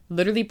like,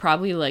 literally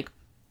probably like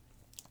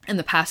in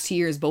the past 2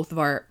 years, both of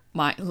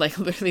like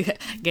literally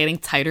getting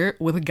tighter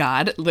with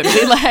God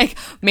literally like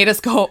made us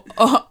go,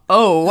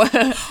 oh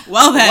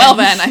well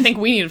then I think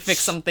we need to fix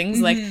some things.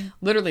 Like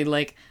literally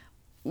like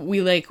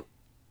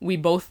we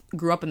both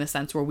grew up in the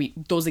sense where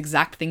those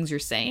exact things you're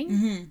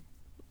saying,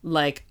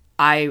 like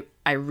I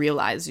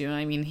realized, you know what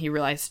I mean, he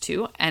realized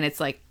too. And it's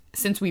like,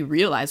 since we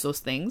realized those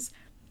things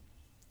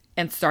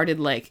and started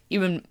like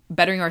even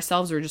bettering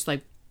ourselves, or just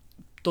like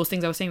those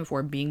things I was saying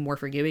before, being more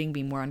forgiving,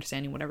 being more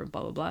understanding, whatever,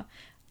 blah blah blah,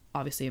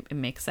 obviously it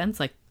makes sense.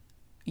 Like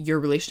your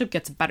relationship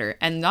gets better.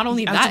 And not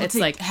only that, it's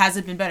like, has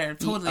it been better?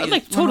 Totally.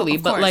 Like totally,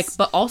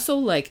 but also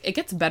like it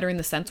gets better in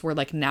the sense where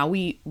like now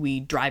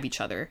we drive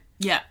each other.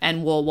 Yeah.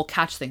 And we'll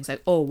catch things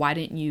like, oh, why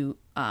didn't you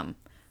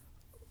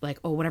like,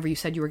 oh, whatever you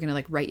said you were gonna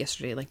like write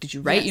yesterday, like did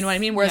you write? Yes. You know what I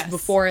mean? Whereas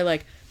before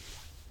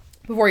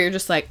you're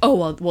just like,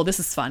 oh well this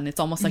is fun. It's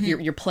almost like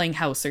you're playing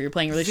house, or you're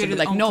playing relationship.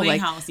 Like no, like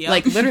house,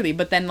 like literally,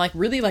 but then like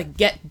really like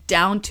get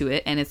down to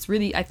it. And it's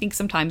really, I think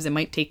sometimes it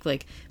might take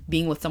like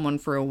being with someone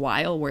for a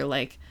while where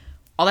like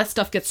all that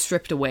stuff gets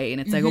stripped away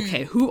and it's like,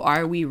 okay, who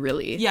are we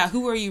really? Yeah,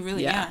 who are you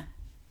really? Yeah.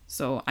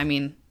 So I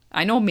mean,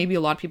 I know maybe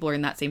a lot of people are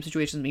in that same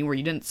situation as me where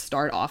you didn't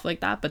start off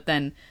like that, but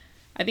then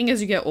I think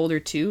as you get older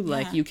too,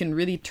 like you can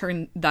really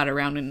turn that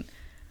around, and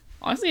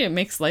honestly, it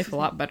makes life a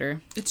lot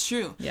better. It's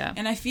true. Yeah.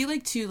 And I feel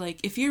like too, like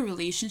if your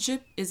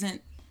relationship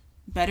isn't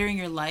bettering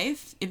your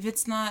life, if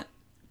it's not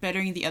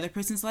bettering the other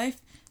person's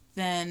life,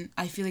 then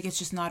I feel like it's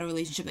just not a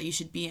relationship that you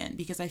should be in,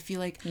 because I feel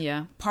like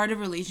part of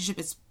a relationship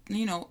is,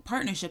 you know,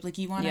 partnership. Like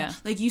you want to,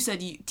 like you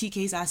said,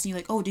 TK's asking you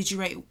like, oh, did you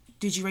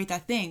write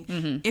that thing?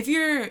 Mm-hmm. If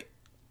your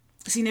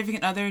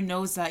significant other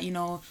knows that, you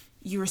know,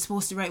 you were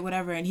supposed to write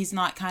whatever, and he's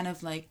not kind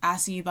of like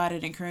asking you about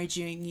it,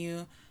 encouraging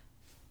you,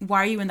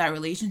 why are you in that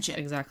relationship?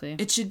 Exactly.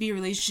 It should be a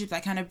relationship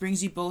that kind of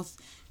brings you both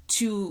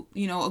to,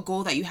 you know, a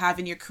goal that you have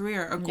in your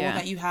career, a goal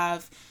that you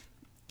have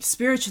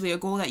spiritually, a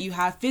goal that you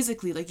have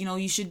physically. Like, you know,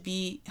 you should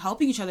be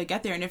helping each other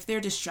get there. And if they're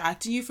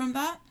distracting you from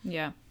that,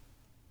 you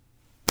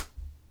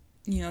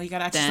know, you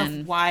gotta ask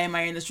yourself, why am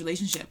I in this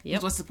relationship?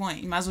 Yep. What's the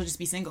point? You might as well just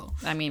be single.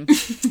 I mean,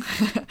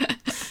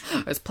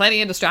 there's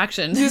plenty of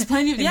distractions. There's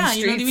plenty of you know what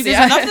I mean?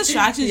 There's enough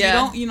distractions.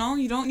 You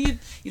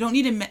don't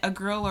need a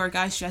girl or a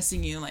guy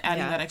stressing you, like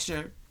adding that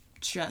extra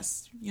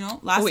stress. You know,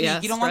 last week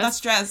you don't want that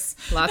stress.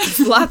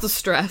 Lots of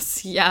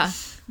stress. Yeah.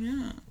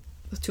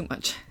 It's too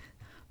much.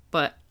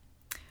 But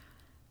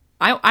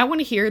I want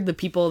to hear the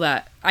people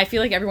that, I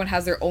feel like everyone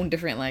has their own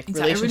different like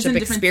relationship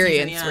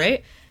experience, season,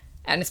 right?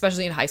 And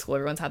especially in high school,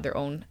 everyone's had their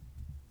own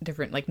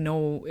different, like,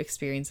 no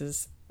experience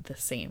is the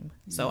same.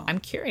 So I'm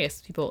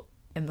curious, people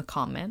in the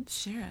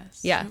comments, share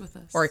with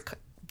us, or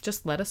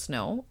just let us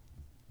know,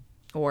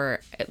 or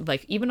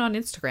like even on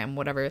Instagram,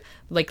 whatever,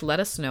 like let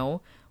us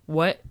know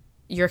what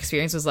your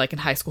experience was like in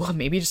high school,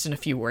 maybe just in a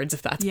few words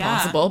if that's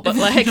possible, but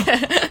like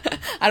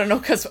I don't know,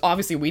 because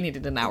obviously we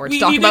needed an hour to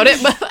talk about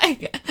it, but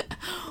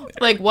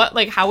like what,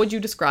 like how would you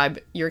describe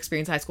your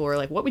experience in high school, or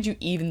like what would you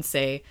even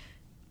say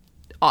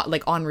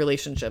like on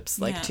relationships,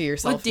 like to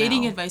yourself? What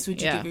dating advice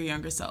would you give your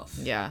younger self?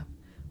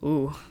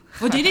 Ooh.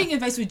 What dating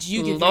advice would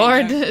you give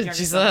Lord your younger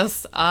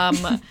Jesus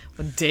self?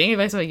 What dating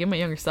advice would I give my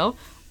younger self?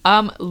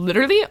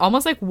 Literally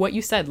almost like what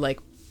you said, like,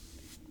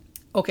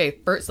 okay,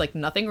 first, like,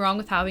 nothing wrong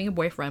with having a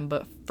boyfriend,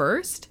 but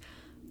first,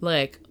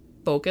 like,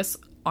 focus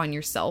on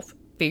yourself,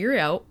 figure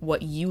out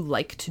what you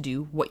like to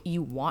do, what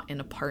you want in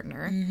a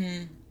partner,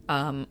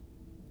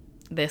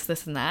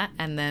 this and that,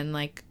 and then,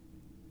 like,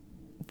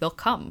 they'll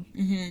come.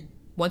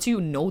 Once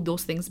you know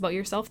those things about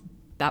yourself,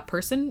 that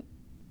person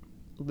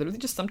literally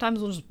just sometimes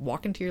will just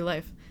walk into your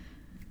life.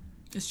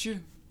 It's true.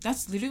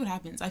 That's literally what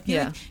happens. I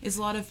feel like it's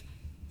a lot of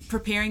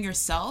preparing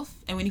yourself,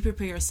 and when you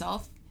prepare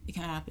yourself, it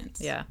kind of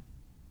happens.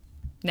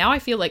 Now I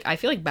feel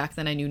like back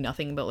then I knew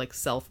nothing about like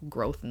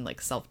self-growth and like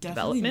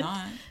self-development,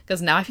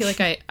 because now I feel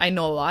like I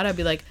know a lot. I'd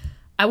be like,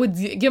 I would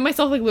give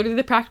myself like literally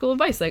the practical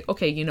advice, like,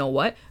 okay, you know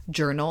what,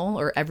 journal,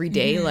 or every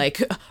day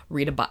like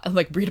read a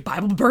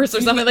Bible verse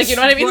or something, like, you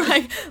know what I mean,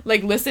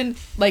 like listen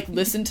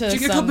to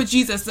drink a cup of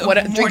Jesus,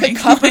 drink a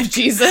cup of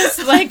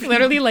Jesus, like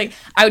literally, like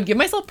I would give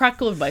myself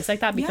practical advice like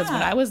that, because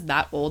when I was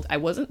that old, I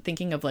wasn't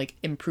thinking of like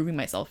improving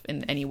myself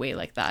in any way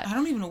like that. I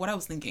don't even know what I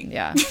was thinking.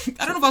 I don't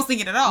know if I was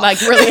thinking at all. Like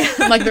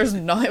really, like there's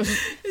no, it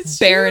was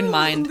bear in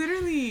mind.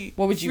 Literally,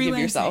 what would you give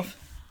yourself?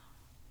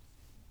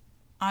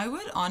 I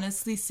would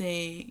honestly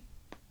say,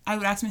 I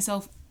would ask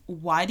myself,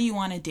 why do you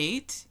want to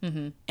date?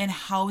 And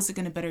how is it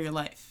going to better your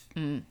life?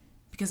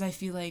 Because I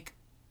feel like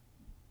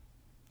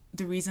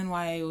the reason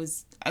why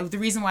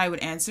I would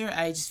answer,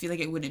 I just feel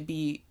like it wouldn't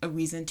be a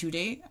reason to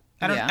date.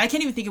 I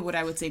can't even think of what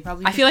I would say.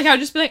 Probably, I feel like I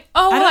would just be like,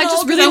 oh, well, I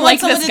just really like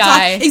this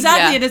guy.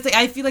 Exactly. And it's like,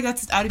 I feel like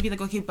I would be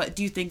like, okay, but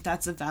do you think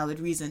that's a valid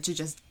reason to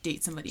just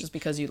date somebody? Just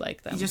because you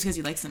like them. Just because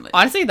you like somebody.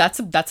 Honestly, that's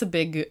a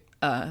big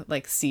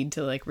like seed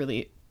to like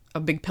really, a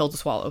big pill to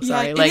swallow.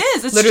 Sorry. Yeah, like, it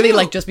is. It's literally true.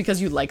 like just because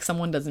you like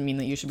someone doesn't mean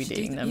that you should be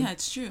dating them. Yeah,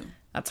 it's true.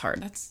 That's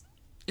hard. It's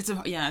true.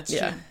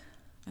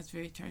 That's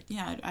very hard.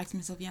 Yeah, I'd ask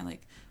myself,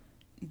 like,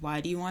 why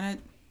do you want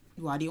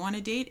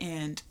to date,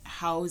 and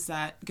how is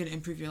that going to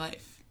improve your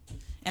life?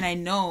 And I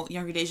know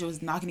younger Deja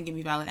was not going to give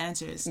me valid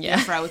answers. Yeah.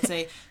 Therefore, I would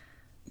say,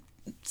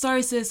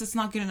 sorry, sis, it's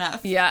not good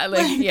enough. Yeah,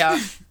 like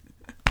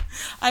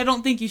I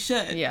don't think you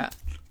should. Yeah.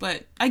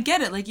 But I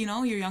get it. Like, you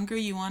know, you're younger,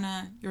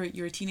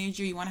 you're a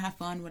teenager, you want to have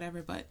fun,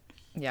 whatever, but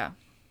yeah.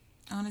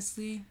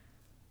 Honestly.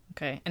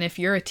 Okay. And if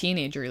you're a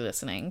teenager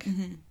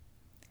listening,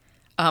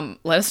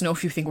 let us know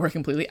if you think we're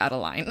completely out of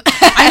line.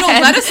 I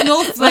know, let us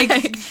know if, like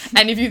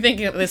and if you think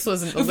this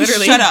was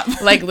literally shut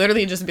up. Like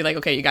literally just be like,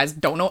 okay, you guys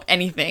don't know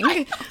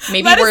anything.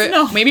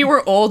 Maybe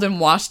we're old and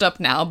washed up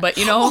now, but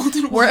you know,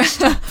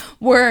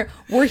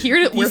 we're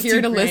here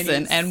to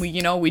listen, and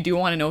we do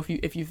want to know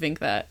if you think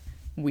that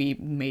we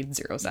made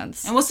zero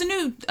sense. And what's the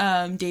new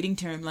dating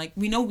term? Like,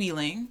 we know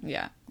wheeling.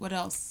 Yeah. What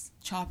else?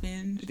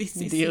 Chopping. Did they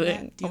say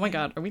dealing? Oh my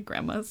god, are we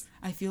grandmas?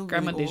 I feel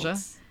Grandma really Deja. old.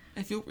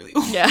 I feel really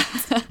old. Yeah.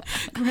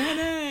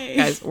 Granny.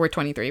 Guys, we're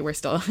 23. We're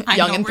still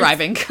young and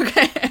thriving.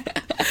 Okay.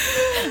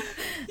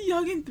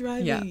 Young and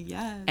thriving. Yeah.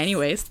 Yes.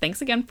 Anyways,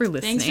 thanks again for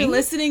listening. Thanks for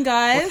listening,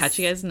 guys. We'll catch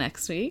you guys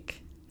next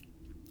week.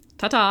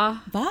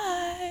 Ta-ta.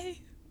 Bye.